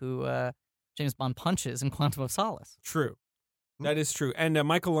guy who James Bond punches in Quantum of Solace. True. That is true. And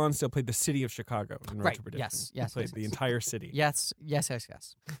Michael Lonsdale played the city of Chicago in Road to Perdition. Yes. He played the entire city. Yes.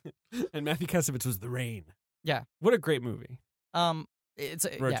 And Matthew Kasovitz was the rain. Yeah. What a great movie. It's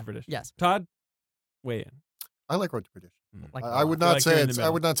Road to Perdition. Yes. Todd, weigh in. I like Road to Perdition. Like I would not say I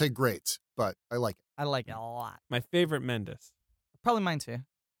would not say great, but I like it. I like it a lot. My favorite Mendes. Probably mine too.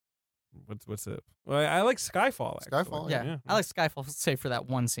 What's it? Well, I like Skyfall. Actually. Skyfall. Yeah. I like Skyfall, save for that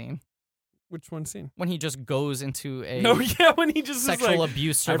one scene. Which one scene? When he just goes into a when he just sexual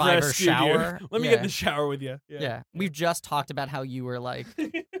abuse survivor shower. Let me get in the shower with you. Yeah. We've just talked about how you were like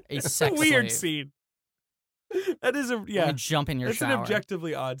a sex weird slave. scene. That is a jump in your shower. That's an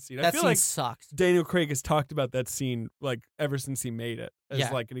objectively odd scene. That I feel scene like sucks. Daniel Craig has talked about that scene like ever since he made it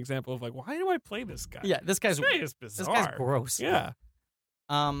as like an example of like, why do I play this guy? Yeah, this guy's bizarre. This guy's gross. Yeah.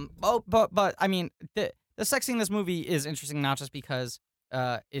 But I mean, the sex scene in this movie is interesting not just because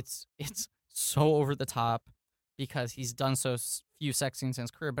it's so over the top because he's done so few sex scenes in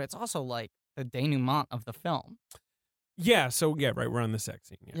his career, but it's also like the denouement of the film. Yeah, so right, we're on the sex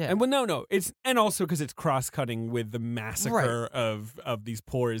scene. Yeah. And and also because it's cross-cutting with the massacre of these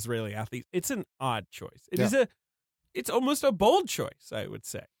poor Israeli athletes. It's an odd choice. It's almost a bold choice, I would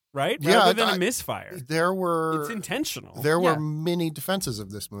say. Right? Yeah, rather than a misfire. It's intentional. There were many defenses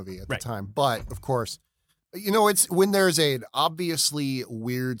of this movie at the time, but of course, it's when there's an obviously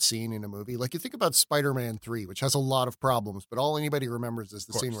weird scene in a movie. Like you think about Spider-Man 3, which has a lot of problems, but all anybody remembers is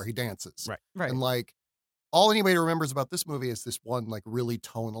the scene where he dances. Right. And like all anybody remembers about this movie is this one like really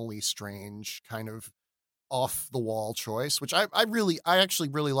tonally strange kind of off the wall choice, which I actually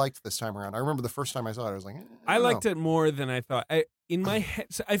really liked this time around. I remember the first time I saw it, I was like, I liked it more than I thought. In my head,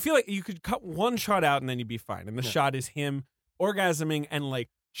 so I feel like you could cut one shot out and then you'd be fine. And the shot is him orgasming and like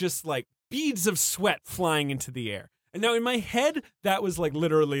just like beads of sweat flying into the air. And now in my head, that was like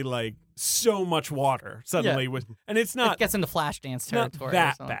literally like so much water suddenly and it's not. It gets into Flashdance territory.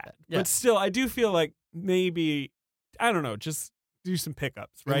 Not that bad, but still, I do feel like maybe I don't know, just do some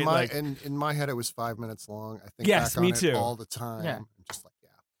pickups, right? In my head, it was 5 minutes long. I think yes, back me on too. It all the time. Yeah. I'm just like,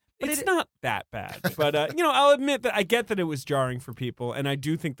 But it's not that bad. But, I'll admit that I get that it was jarring for people. And I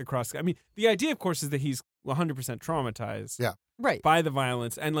do think the idea, of course, is that he's 100% traumatized by the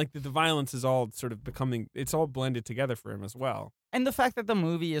violence. And, like, the violence is all sort of it's all blended together for him as well. And the fact that the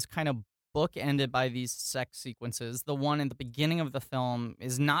movie is kind of bookended by these sex sequences. The one in the beginning of the film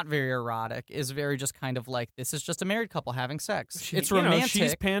is not very erotic, is very just kind of like, this is just a married couple having sex. It's romantic.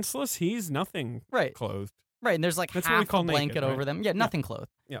 She's pantsless, he's nothing clothed. Right, and there's like That's what we half call a blanket naked, right? over them. Yeah, nothing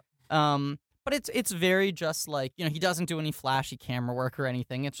clothed. Yeah. But it's very just like, he doesn't do any flashy camera work or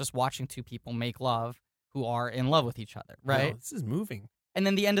anything. It's just watching two people make love who are in love with each other, right? No, this is moving. And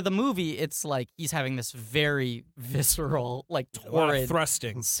then the end of the movie, it's like he's having this very visceral, like torrid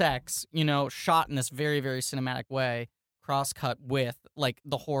thrusting sex, shot in this very, very cinematic way, cross-cut with like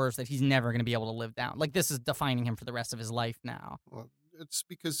the horrors that he's never going to be able to live down. Like this is defining him for the rest of his life now. Well, it's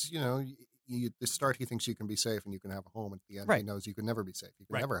because, at the start he thinks you can be safe and you can have a home. At the end, he knows you can never be safe. You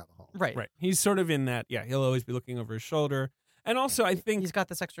can never have a home. Right. He's sort of in that, he'll always be looking over his shoulder. And also, I think he's got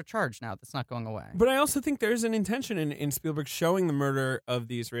this extra charge now that's not going away. But I also think there's an intention in Spielberg showing the murder of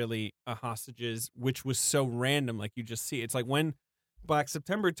the Israeli hostages, which was so random, like you just see. It's like when Black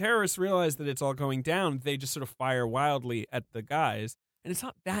September terrorists realize that it's all going down, they just sort of fire wildly at the guys. And it's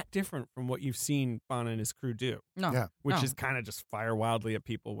not that different from what you've seen Bana and his crew do. No. Yeah. Which is kind of just fire wildly at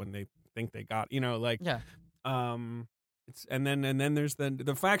people when they think they got, Yeah. And then there's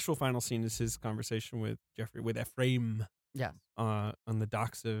the factual final scene is his conversation with Ephraim. Yeah. On the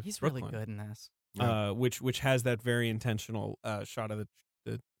docks of He's Brooklyn. really good in this. Which has that very intentional shot of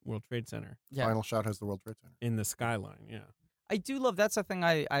the World Trade Center. Yeah. Final shot has the World Trade Center in the skyline. Yeah. I do love, that's the thing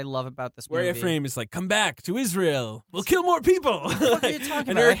I love about this movie. Where Ephraim is like, come back to Israel. We'll kill more people. What are you talking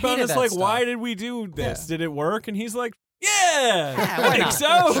and about? Eric Bana's like, why did we do this? Did it work? And he's like, I think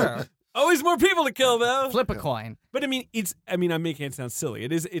so. Sure. Always more people to kill, though. Flip a coin. But I'm making it sound silly.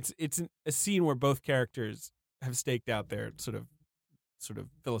 It's a scene where both characters have staked out their sort of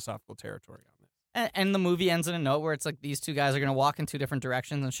philosophical territory on this. And the movie ends in a note where it's like these two guys are going to walk in two different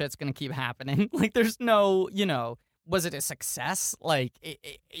directions and shit's going to keep happening. Like there's no, was it a success? Like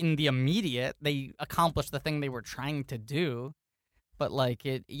in the immediate, they accomplished the thing they were trying to do. But like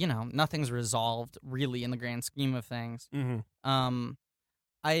nothing's resolved really in the grand scheme of things. Mm-hmm.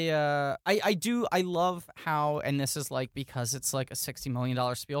 I love how, and this is like because it's like a $60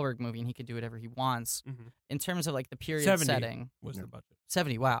 million Spielberg movie and he could do whatever he wants. Mm-hmm. In terms of like the period 70 setting, was the budget.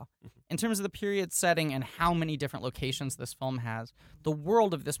 70, wow. Mm-hmm. In terms of the period setting and how many different locations this film has, the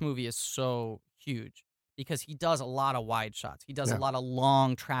world of this movie is so huge because he does a lot of wide shots. He does a lot of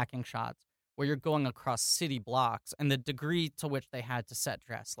long tracking shots where you're going across city blocks, and the degree to which they had to set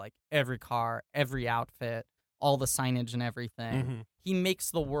dress, like every car, every outfit, all the signage and everything. Mm-hmm. He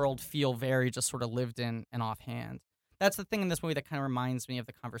makes the world feel very just sort of lived in and offhand. That's the thing in this movie that kind of reminds me of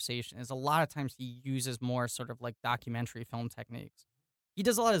the conversation, is a lot of times he uses more sort of like documentary film techniques. He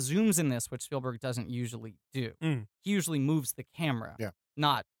does a lot of zooms in this, which Spielberg doesn't usually do. He usually moves the camera,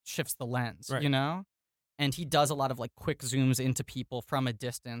 not shifts the lens, right. And he does a lot of like quick zooms into people from a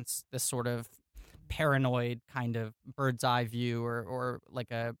distance, this sort of paranoid kind of bird's eye view or like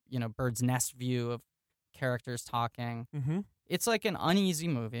a, bird's nest view of characters talking. Mm-hmm. It's like an uneasy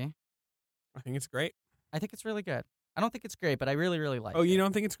movie. I think it's great. I think it's really good. I don't think it's great, but I really, really like it. Oh, you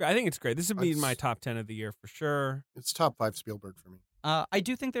don't think it's great? I think it's great. This would be my top 10 of the year for sure. It's top 5 Spielberg for me. I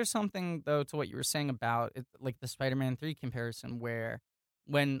do think there's something, though, to what you were saying about it, like the Spider-Man 3 comparison, where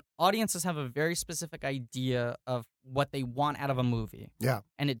when audiences have a very specific idea of what they want out of a movie,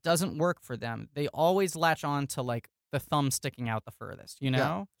 and it doesn't work for them, they always latch on to like the thumb sticking out the furthest,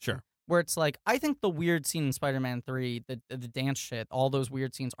 Yeah, sure. Where it's like, I think the weird scene in Spider-Man 3, the dance shit, all those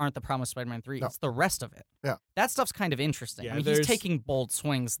weird scenes aren't the problem with Spider-Man 3. No. It's the rest of it. Yeah. That stuff's kind of interesting. Yeah, I mean, he's taking bold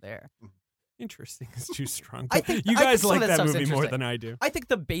swings there. Interesting is too strong. I think you guys like that stuff's movie more than I do. I think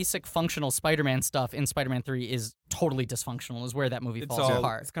the basic functional Spider-Man stuff in Spider-Man 3 is totally dysfunctional, is where that movie falls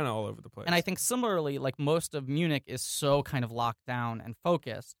apart. It's kind of all over the place. And I think similarly, like most of Munich is so kind of locked down and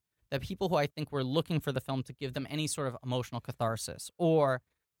focused that people who I think were looking for the film to give them any sort of emotional catharsis or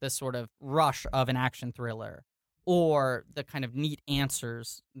the sort of rush of an action thriller or the kind of neat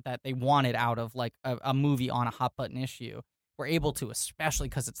answers that they wanted out of like a movie on a hot button issue were able to, especially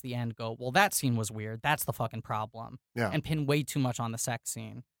because it's the end, go, well, that scene was weird. That's the fucking problem. Yeah. And pin way too much on the sex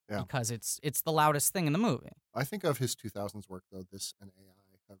scene because it's the loudest thing in the movie. I think of his 2000s work, though, this and AI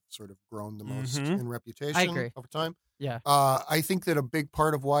have sort of grown the most in reputation over time. Yeah. I think that a big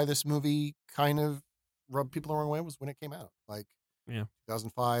part of why this movie kind of rubbed people the wrong way was when it came out. Like,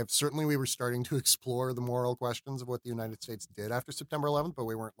 2005, certainly we were starting to explore the moral questions of what the United States did after September 11th, but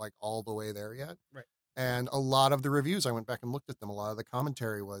we weren't like all the way there yet. Right. And a lot of the reviews, I went back and looked at them, a lot of the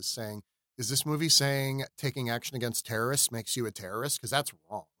commentary was saying, is this movie saying taking action against terrorists makes you a terrorist? Because that's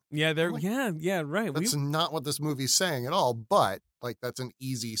wrong. Yeah, right. That's not what this movie's saying at all, but like that's an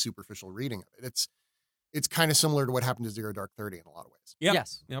easy, superficial reading of it. it's kind of similar to what happened to Zero Dark 30 in a lot of ways. Yep.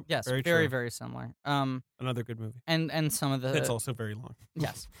 Yes. Yep. Yes. Very Very, true. very similar. Another good movie. And some of the It's also very long.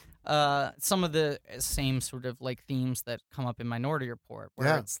 yes. Some of the same sort of like themes that come up in Minority Report,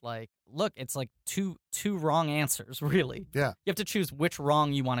 where it's like, look, it's like two wrong answers, really. Yeah. You have to choose which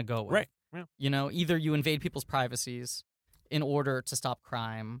wrong you want to go with. Right. Yeah. You know, either you invade people's privacies in order to stop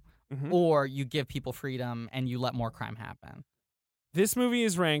crime, Mhm. or you give people freedom and you let more crime happen. This movie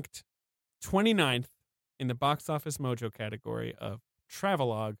is ranked 29th in the box office mojo category of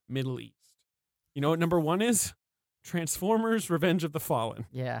Travelogue Middle East. You know what number 1 is? Transformers: Revenge of the Fallen.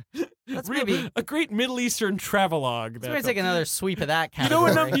 Yeah. Let's Real- maybe a great Middle Eastern travelogue. let's maybe take another sweep of that You know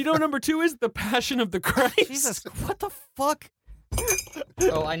category. what? Number 2 is The Passion of the Christ. Jesus, what the fuck?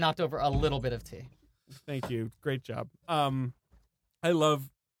 Oh, I knocked over a little bit of tea. Thank you. Great job. I love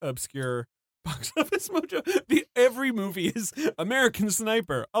obscure box office mojo. Every movie is American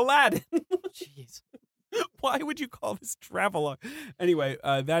Sniper, Aladdin. Jeez. Why would you call this travelogue? Anyway,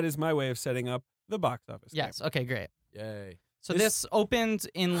 that is my way of setting up the box office. Yes. game. Okay. Great. Yay. So This- this opened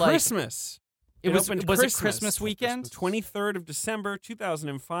in like Christmas. it was opened it Christmas weekend? 23rd of December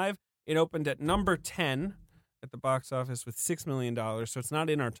 2005. It opened at number 10 at the box office with $6 million, so it's not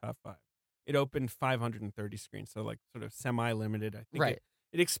in our top 5. It opened 530 screens, so like sort of semi-limited. I think Right.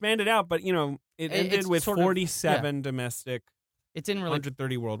 it expanded out, but it ended It's with sort of- 47 domestic, It didn't really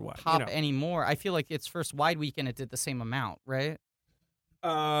 130 worldwide. pop anymore. I feel like its first wide weekend it did the same amount, right?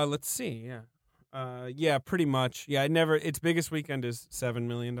 Let's see. Yeah, pretty much. Yeah, its biggest weekend is $7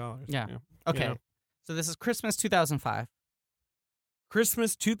 million. Yeah. Okay. know. So this is Christmas 2005.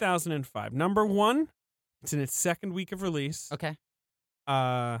 Christmas 2005. Number 1. It's in its second week of release. Okay.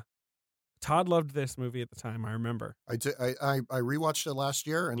 Todd loved this movie at the time. I remember. I rewatched it last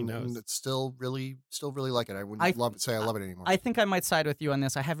year, He knows. and it's still really like it. I wouldn't I love it anymore. I think I might side with you on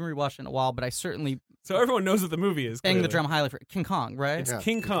this. I haven't rewatched it in a while, but I certainly So everyone knows what the movie is. bang the clearly. drum highly for King Kong, right? It's Yeah.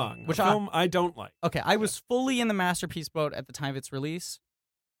 King Kong, Which a film I don't like. Okay, I was fully in the masterpiece boat at the time of its release.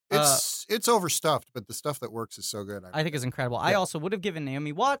 It's overstuffed, but the stuff that works is so good. I think it's incredible. I also would have given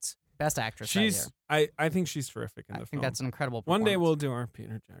Naomi Watts Best Actress that year. I think she's terrific in the I film. think that's an incredible One day performance. we'll do our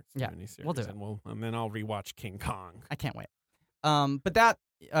Peter Jackson Yeah, miniseries. we'll do it. and then I'll rewatch King Kong. I can't wait. But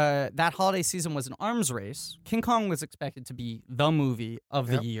that holiday season was an arms race. King Kong was expected to be the movie of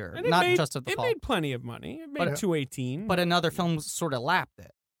the year, And it not made- just of the It fall. made plenty of money. It made 218. But another film sort of lapped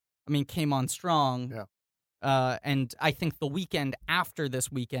it. I mean, came on strong. Yeah. And I think the weekend after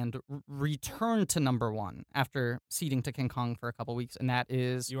this weekend returned to number 1 after ceding to King Kong for a couple weeks, and that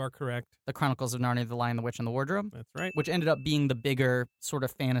is you are correct. The Chronicles of Narnia: The Lion, the Witch, and the Wardrobe, That's right. which ended up being the bigger sort of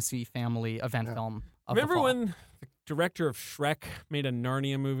fantasy family event film of Remember the fall. when the director of Shrek made a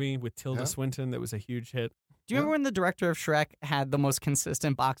Narnia movie with Tilda Yeah. Swinton that was a huge hit? Do you remember when the director of Shrek had the most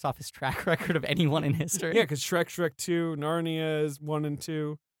consistent box office track record of anyone in history? Yeah, because Shrek 2, Narnia is 1 and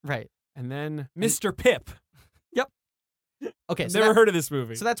 2, Right. and then Mr. Pip. Okay. I've So never that- heard of this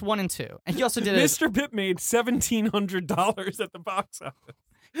movie. So that's 1 and 2. And he also did a Mr. Pip made $1,700 at the box office.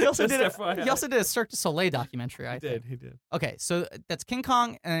 he also Just did FYI. he also did a Cirque du Soleil documentary, I think. He did. Okay, so that's King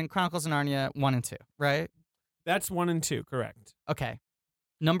Kong and Chronicles of Narnia 1 and 2, right? That's 1 and 2, correct. Okay.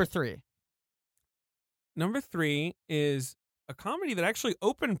 Number 3. Number 3 is a comedy that actually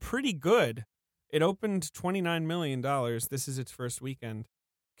opened pretty good. It opened $29 million. This is its first weekend,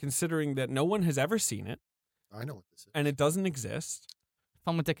 considering that no one has ever seen it, I know what this is. and it doesn't exist.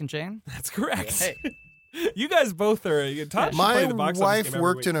 Fun with Dick and Jane? That's correct. Hey. You guys both are. Todd should My play the box office wife game every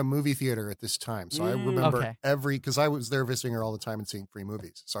worked week. in a movie theater at this time, so I Mm. remember Okay. because I was there visiting her all the time and seeing free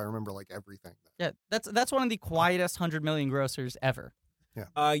movies. So I remember like everything. Yeah, that's one of the quietest 100 million grossers ever.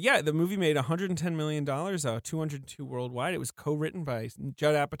 Yeah, the movie made $110 million, 202 worldwide. It was co-written by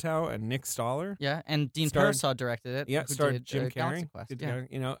Judd Apatow and Nick Stoller. Yeah, and Dean Starred- Parasol directed it. Yeah, who starred did, Jim Galaxy Carrey. Quest. Did Yeah.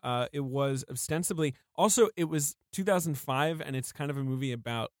 Carrey. It was ostensibly also it was 2005, and it's kind of a movie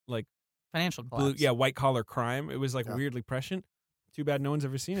about like Financial collapse. white collar crime. It was like weirdly prescient. Too bad no one's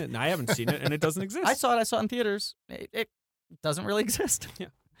ever seen it, and I haven't seen it, and it doesn't exist. I saw it in theaters. It doesn't really exist.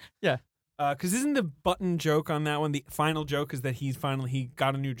 Because isn't the button joke on that one? The final joke is that he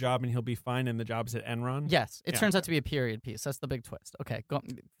got a new job and he'll be fine, and the job's at Enron. Yes, it Yeah. turns out to be a period piece. That's the big twist. Okay, go.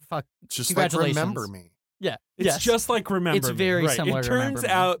 Fuck. It's just like Congratulations. Remember Me. Yeah, It's yes. just like Remember It's Me. very Right. similar It to turns Remember Me.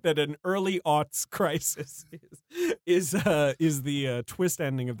 out that an early aughts crisis is the twist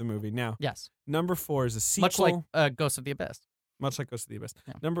ending of the movie. Now, Yes, number 4 is a sequel. much like Ghost of the Abyss. Much like Ghost of the Abyss.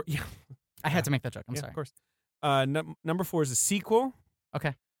 Yeah. I had to make that joke. I'm sorry. Of course. Number 4 is a sequel.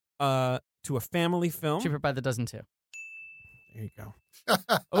 Okay. To a family film. Cheaper by the dozen too. There you go.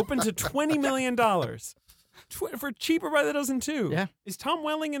 Open to $20 million. For Cheaper by the Dozen too. Yeah. Is Tom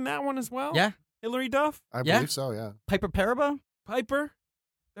Welling in that one as well? Yeah. Hilary Duff, I Yeah. believe so, yeah. Piper Perabo. Piper.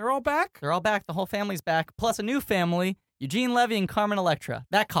 They're all back. They're all back. The whole family's back. Plus a new family, Eugene Levy and Carmen Electra.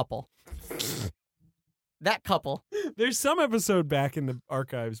 That couple. That couple. There's some episode back in the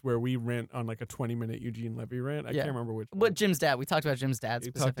archives where we rant on like a 20-minute Eugene Levy rant. I Yeah. can't remember which one. What Jim's dad? We talked about Jim's dad We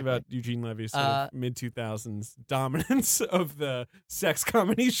specifically. talked about Eugene Levy's sort of mid-2000s dominance of the sex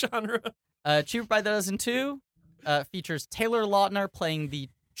comedy genre. Cheaper by the Dozen 2 features Taylor Lautner playing the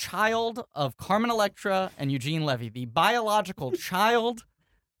child of Carmen Electra and Eugene Levy, the biological child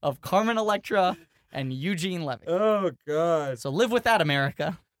of Carmen Electra and Eugene Levy. Oh, God. So live with that,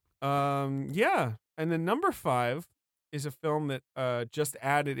 America. Yeah. And then number 5 is a film that just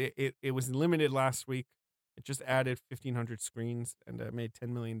added, it was limited last week. It just added 1,500 screens and made $10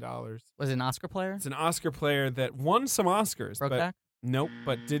 million. Was it an Oscar player? It's an Oscar player that won some Oscars. Brokeback? Nope,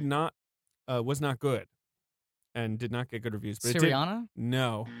 but did not, was not good. And did not get good reviews. But Syriana?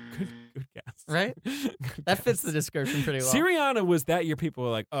 No. Good guess. Right? Good That guess. fits the description pretty well. Syriana was that year people were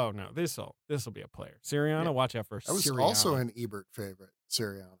like, oh, no, this'll be a player. Syriana, watch out for That was Syriana. also an Ebert favorite,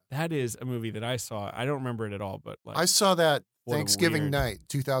 Syriana. That is a movie that I saw. I don't remember it at all, but like I saw that what a Thanksgiving weird- night,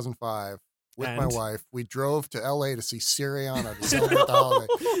 2005, with my And? wife. We drove to L.A. to see Syriana to celebrate the holiday.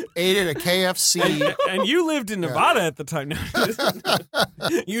 Ate at a KFC. and you lived in Nevada at the time. No,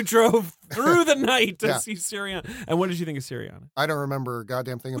 you drove through the night to Yeah. see Syriana. And what did you think of Syriana? I don't remember a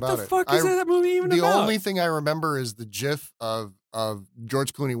goddamn thing What about the it. fuck is that movie even The about? only thing I remember is the GIF of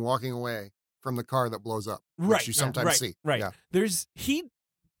George Clooney walking away from the car that blows up, which you sometimes see. Right. Yeah. He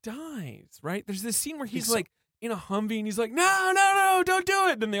dies, right? There's this scene where he's He's- like in a Humvee and he's like, no, don't do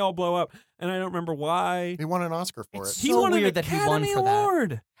it. Then they all blow up. And I don't remember why. He won an Oscar for It's it. He so won an weird that he won Academy for that.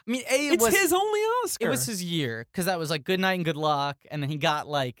 Award. I mean, It's his only Oscar. It was his year because that was like Good Night and Good Luck, and then he got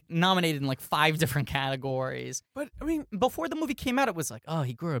like nominated in like 5 different categories. But I mean, Before the movie came out, it was like, oh,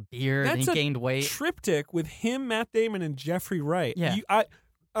 he grew a beard and That's he a gained weight. triptych with him, Matt Damon, and Jeffrey Wright. Yeah.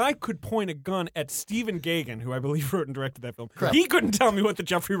 I could point a gun at Stephen Gaghan, who I believe wrote and directed that film. Correct. He couldn't tell me what the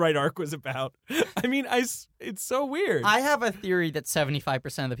Jeffrey Wright arc was about. I mean, it's so weird. I have a theory that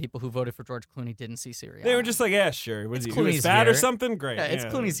 75% of the people who voted for George Clooney didn't see Syria. They were just like, yeah, sure. Was It's he was Clooney's fat or year. something? Great. Yeah, it's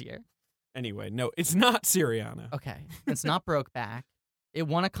Yeah. Clooney's year. Anyway, no, it's not Syriana. Okay, it's not Brokeback. It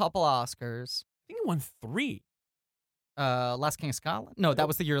won a couple Oscars. I think it won 3. Last King of Scotland. No, that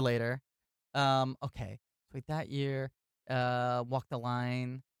was the year later. Okay, wait, that year. Walk the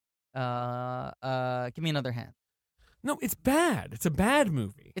Line. Give me another hint. No, it's bad. It's a bad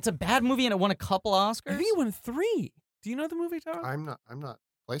movie. It's a bad movie and it won a couple Oscars. I think it won 3. Do you know the movie, Todd? I'm not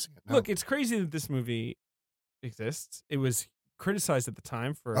placing it. No. Look, it's crazy that this movie exists. It was criticized at the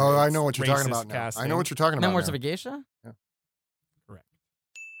time for Oh, I its know what you're talking racist about now. casting. I know what you're talking about Memoirs now. of a Geisha. Correct.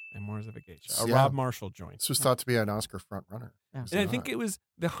 Memoirs of a Geisha. A Yeah. Rob Marshall joint. This was thought to be an Oscar front runner. Yeah. Was And I not. think it was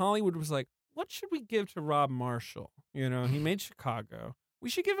the Hollywood was like, what should we give to Rob Marshall? You know, he made Chicago. We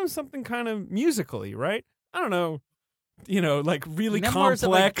should give him something kind of musically, right? I don't know. You know, like really Memoirs of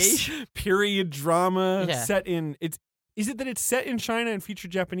a complex Geisha? period drama Yeah. set in is it that it's set in China and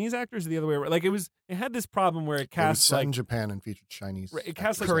featured Japanese actors or the other way around? Like it had this problem where it It was cast set in like Japan and featured Chinese. it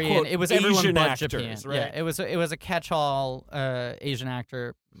cast like Korean. quote, It was everyone Asian but actors, Japan. right? Yeah, it was a catch-all Asian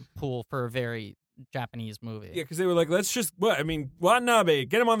actor pool for a very Japanese movie. Yeah, because they were like, let's just Watanabe,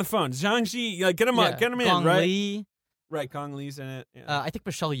 get him on the phone. Zhang Xi, like, get him on, get him Gong in, right? Li. Right, Gong Li's in it. Yeah. I think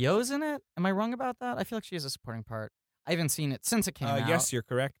Michelle Yeoh's in it. Am I wrong about that? I feel like she has a supporting part. I haven't seen it since it came out. Yes, you're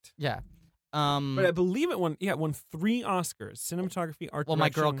correct. Yeah. But I believe it won 3 Oscars: cinematography, art Well, my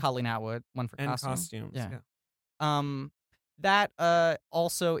direction, girl Colleen Atwood won for and costume. costumes. Yeah. Yeah. That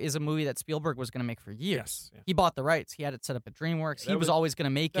also is a movie that Spielberg was going to make for years. Yes. Yeah. He bought the rights. He had it set up at DreamWorks. That He was was- always going to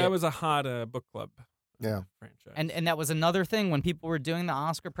make That it. was a hot book club. Yeah. Franchise. And that was another thing when people were doing the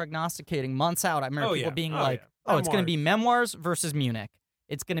Oscar prognosticating months out. I remember people being like, yeah. "Oh, it's going to be Memoirs. Memoirs versus Munich.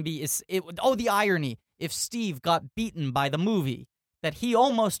 It's going to be the irony. If Steve got beaten by the movie that he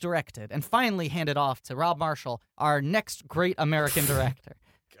almost directed and finally handed off to Rob Marshall, our next great American director,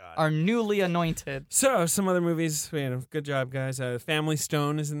 God. our newly anointed." So, some other movies. Good job, guys. Family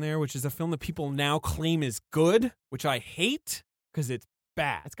Stone is in there, which is a film that people now claim is good, which I hate because it's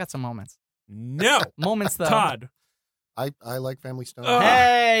bad. It's got some moments. No. Moments though. Todd. I like Family Stone. Ugh.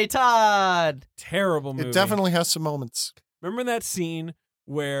 Hey, Todd. Terrible movie. It definitely has some moments. Remember that scene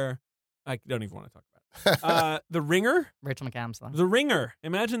where I don't even want to talk about it. The Ringer? Rachel McAdams though. The Ringer.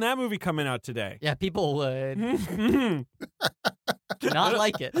 Imagine that movie coming out today. Yeah, people would I not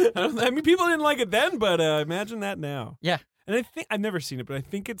like it. mean, people didn't like it then, but imagine that now. Yeah. And I think I've never seen it, but I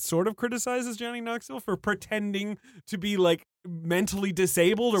think it sort of criticizes Johnny Knoxville for pretending to be like mentally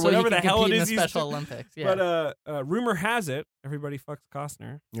disabled or So whatever he the can hell it compete in is the he's Special Olympics. Yeah. But rumor has it, everybody fucks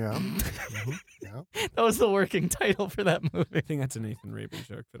Costner. Yeah. Yeah. That was the working title for that movie. I think that's a Nathan Rabin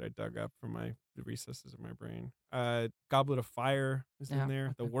joke that I dug up from the recesses of my brain. Goblet of Fire is in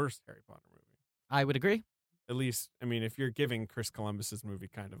there. The worst Harry Potter movie. I would agree. At least, I mean, if you're giving Chris Columbus's movie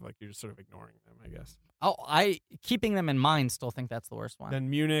kind of like you're just sort of ignoring them, I guess. Oh, keeping them in mind, still think that's the worst one. Then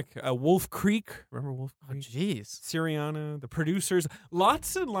Munich, Wolf Creek. Remember Wolf Oh, Creek? jeez. Syriana, The Producers.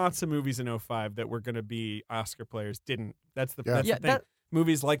 Lots and lots of movies in 2005 that were going to be Oscar players didn't. That's the thing.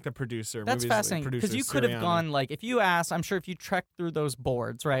 Movies like The Producer. That's movies fascinating like because you could have gone like if you asked, I'm sure if you trekked through those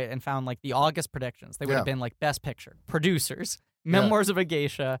boards, right, and found like the August predictions, they would have been like Best Picture, Producers, Memoirs of a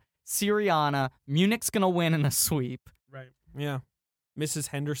Geisha, Syriana, Munich's gonna win in a sweep. Right. Yeah. Mrs.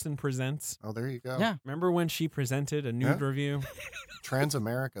 Henderson Presents. Oh, there you go. Yeah. Remember when she presented a nude review?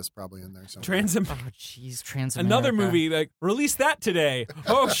 Transamerica's probably in there somewhere. Oh, jeez, Transamerica. Another movie, like, release that today.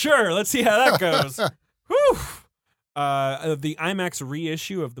 Oh, sure. Let's see how that goes. Whew. The IMAX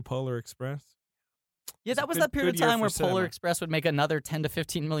reissue of The Polar Express. Yeah, that was that period of time where Polar Express would make another $10 to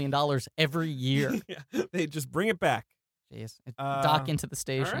 $15 million every year. Yeah. They just bring it back. Jeez. Dock into the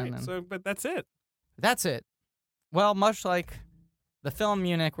station. All right, but that's it. That's it. Well, much like the film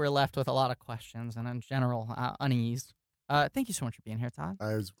Munich, we're left with a lot of questions and in general unease. Thank you so much for being here, Todd.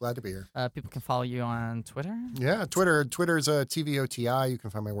 I was glad to be here. People can follow you on Twitter. Yeah, Twitter. Twitter's TVOTI. You can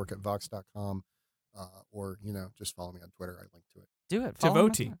find my work at Vox.com. Or, just follow me on Twitter. I link to it. Do it.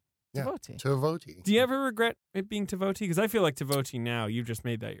 Tavoti. Yeah. Tavoti. Tavoti. Do you ever regret it being Tavoti? Because I feel like Tavoti now, you've just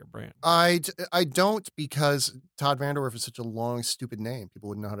made that your brand. I don't, because Todd Vanderwerf is such a long, stupid name. People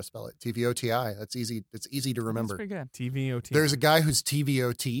wouldn't know how to spell it. TVOTI. That's easy. It's easy to remember. That's pretty good. TVOT. There's a guy who's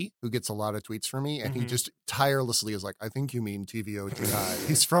TVOT who gets a lot of tweets from me, and he just tirelessly is like, I think you mean TVOTI.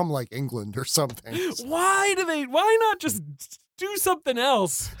 He's from like England or something. Why not just do something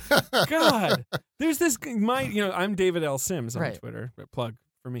else? God. There's this, I'm David L. Sims on Twitter. Plug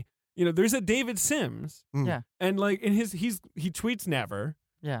for me. There's a David Sims. Yeah. And like in he tweets never.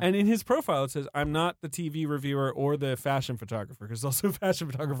 Yeah. And in his profile it says, I'm not the TV reviewer or the fashion photographer, because there's also a fashion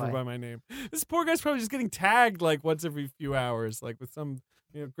photographer by my name. This poor guy's probably just getting tagged like once every few hours, like with some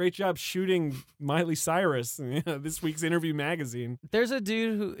great job shooting Miley Cyrus, this week's Interview magazine. There's a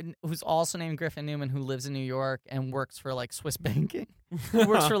dude who's also named Griffin Newman who lives in New York and works for like Swiss banking. He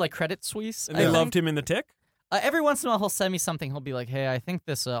works for like Credit Suisse. And they loved him in The Tick? Every once in a while, he'll send me something. He'll be like, hey, I think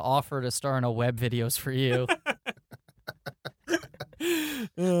this offer to star in a web video is for you.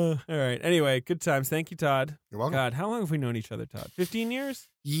 All right. Anyway, good times. Thank you, Todd. You're welcome. God, how long have we known each other, Todd? 15 years?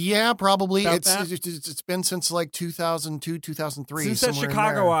 Yeah, probably. About It's been since like 2002, 2003. Since that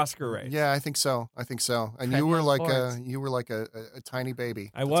Chicago Oscar race. Yeah, I think so. And you were like a tiny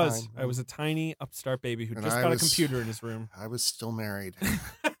baby. I was a tiny upstart baby who just got a computer in his room. I was still married.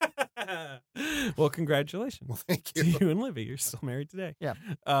 Well, congratulations. Well, thank you. To you and Livy. You're still married today. Yeah.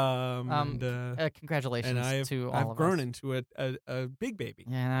 Congratulations to all of us. I've grown into a big baby.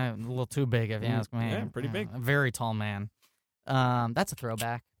 Yeah, a little too big if you ask me. Yeah, pretty big. A very tall man. That's a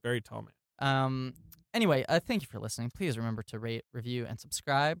throwback. Very tall man. Anyway, thank you for listening. Please remember to rate, review, and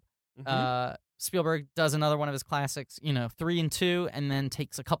subscribe. Mm-hmm. Spielberg does another one of his classics, 3 and 2, and then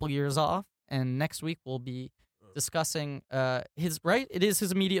takes a couple years off. And next week we'll be discussing it is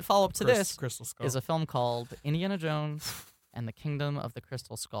his immediate follow-up to this Crystal Skull. is a film called Indiana Jones and the Kingdom of the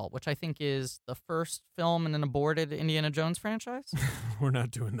Crystal Skull, which I think is the first film in an aborted Indiana Jones franchise. We're not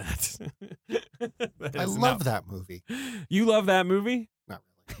doing that. I love that movie. You love that movie? Not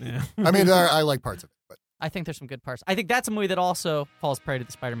really. Yeah. I mean, I like parts of it, but I think there's some good parts. I think that's a movie that also falls prey to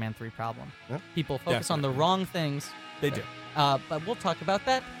the Spider-Man 3 problem. Yeah. People focus on the wrong things. They do. But we'll talk about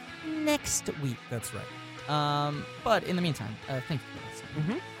that next week. That's right. But in the meantime, thank you for listening.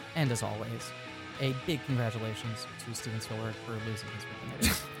 Mm-hmm. And as always, a big congratulations to Steven Spielberg for losing his virginity.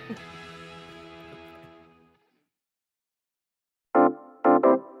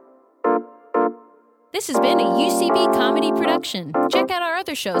 This has been a UCB Comedy production. Check out our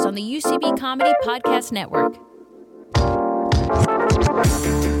other shows on the UCB Comedy Podcast Network.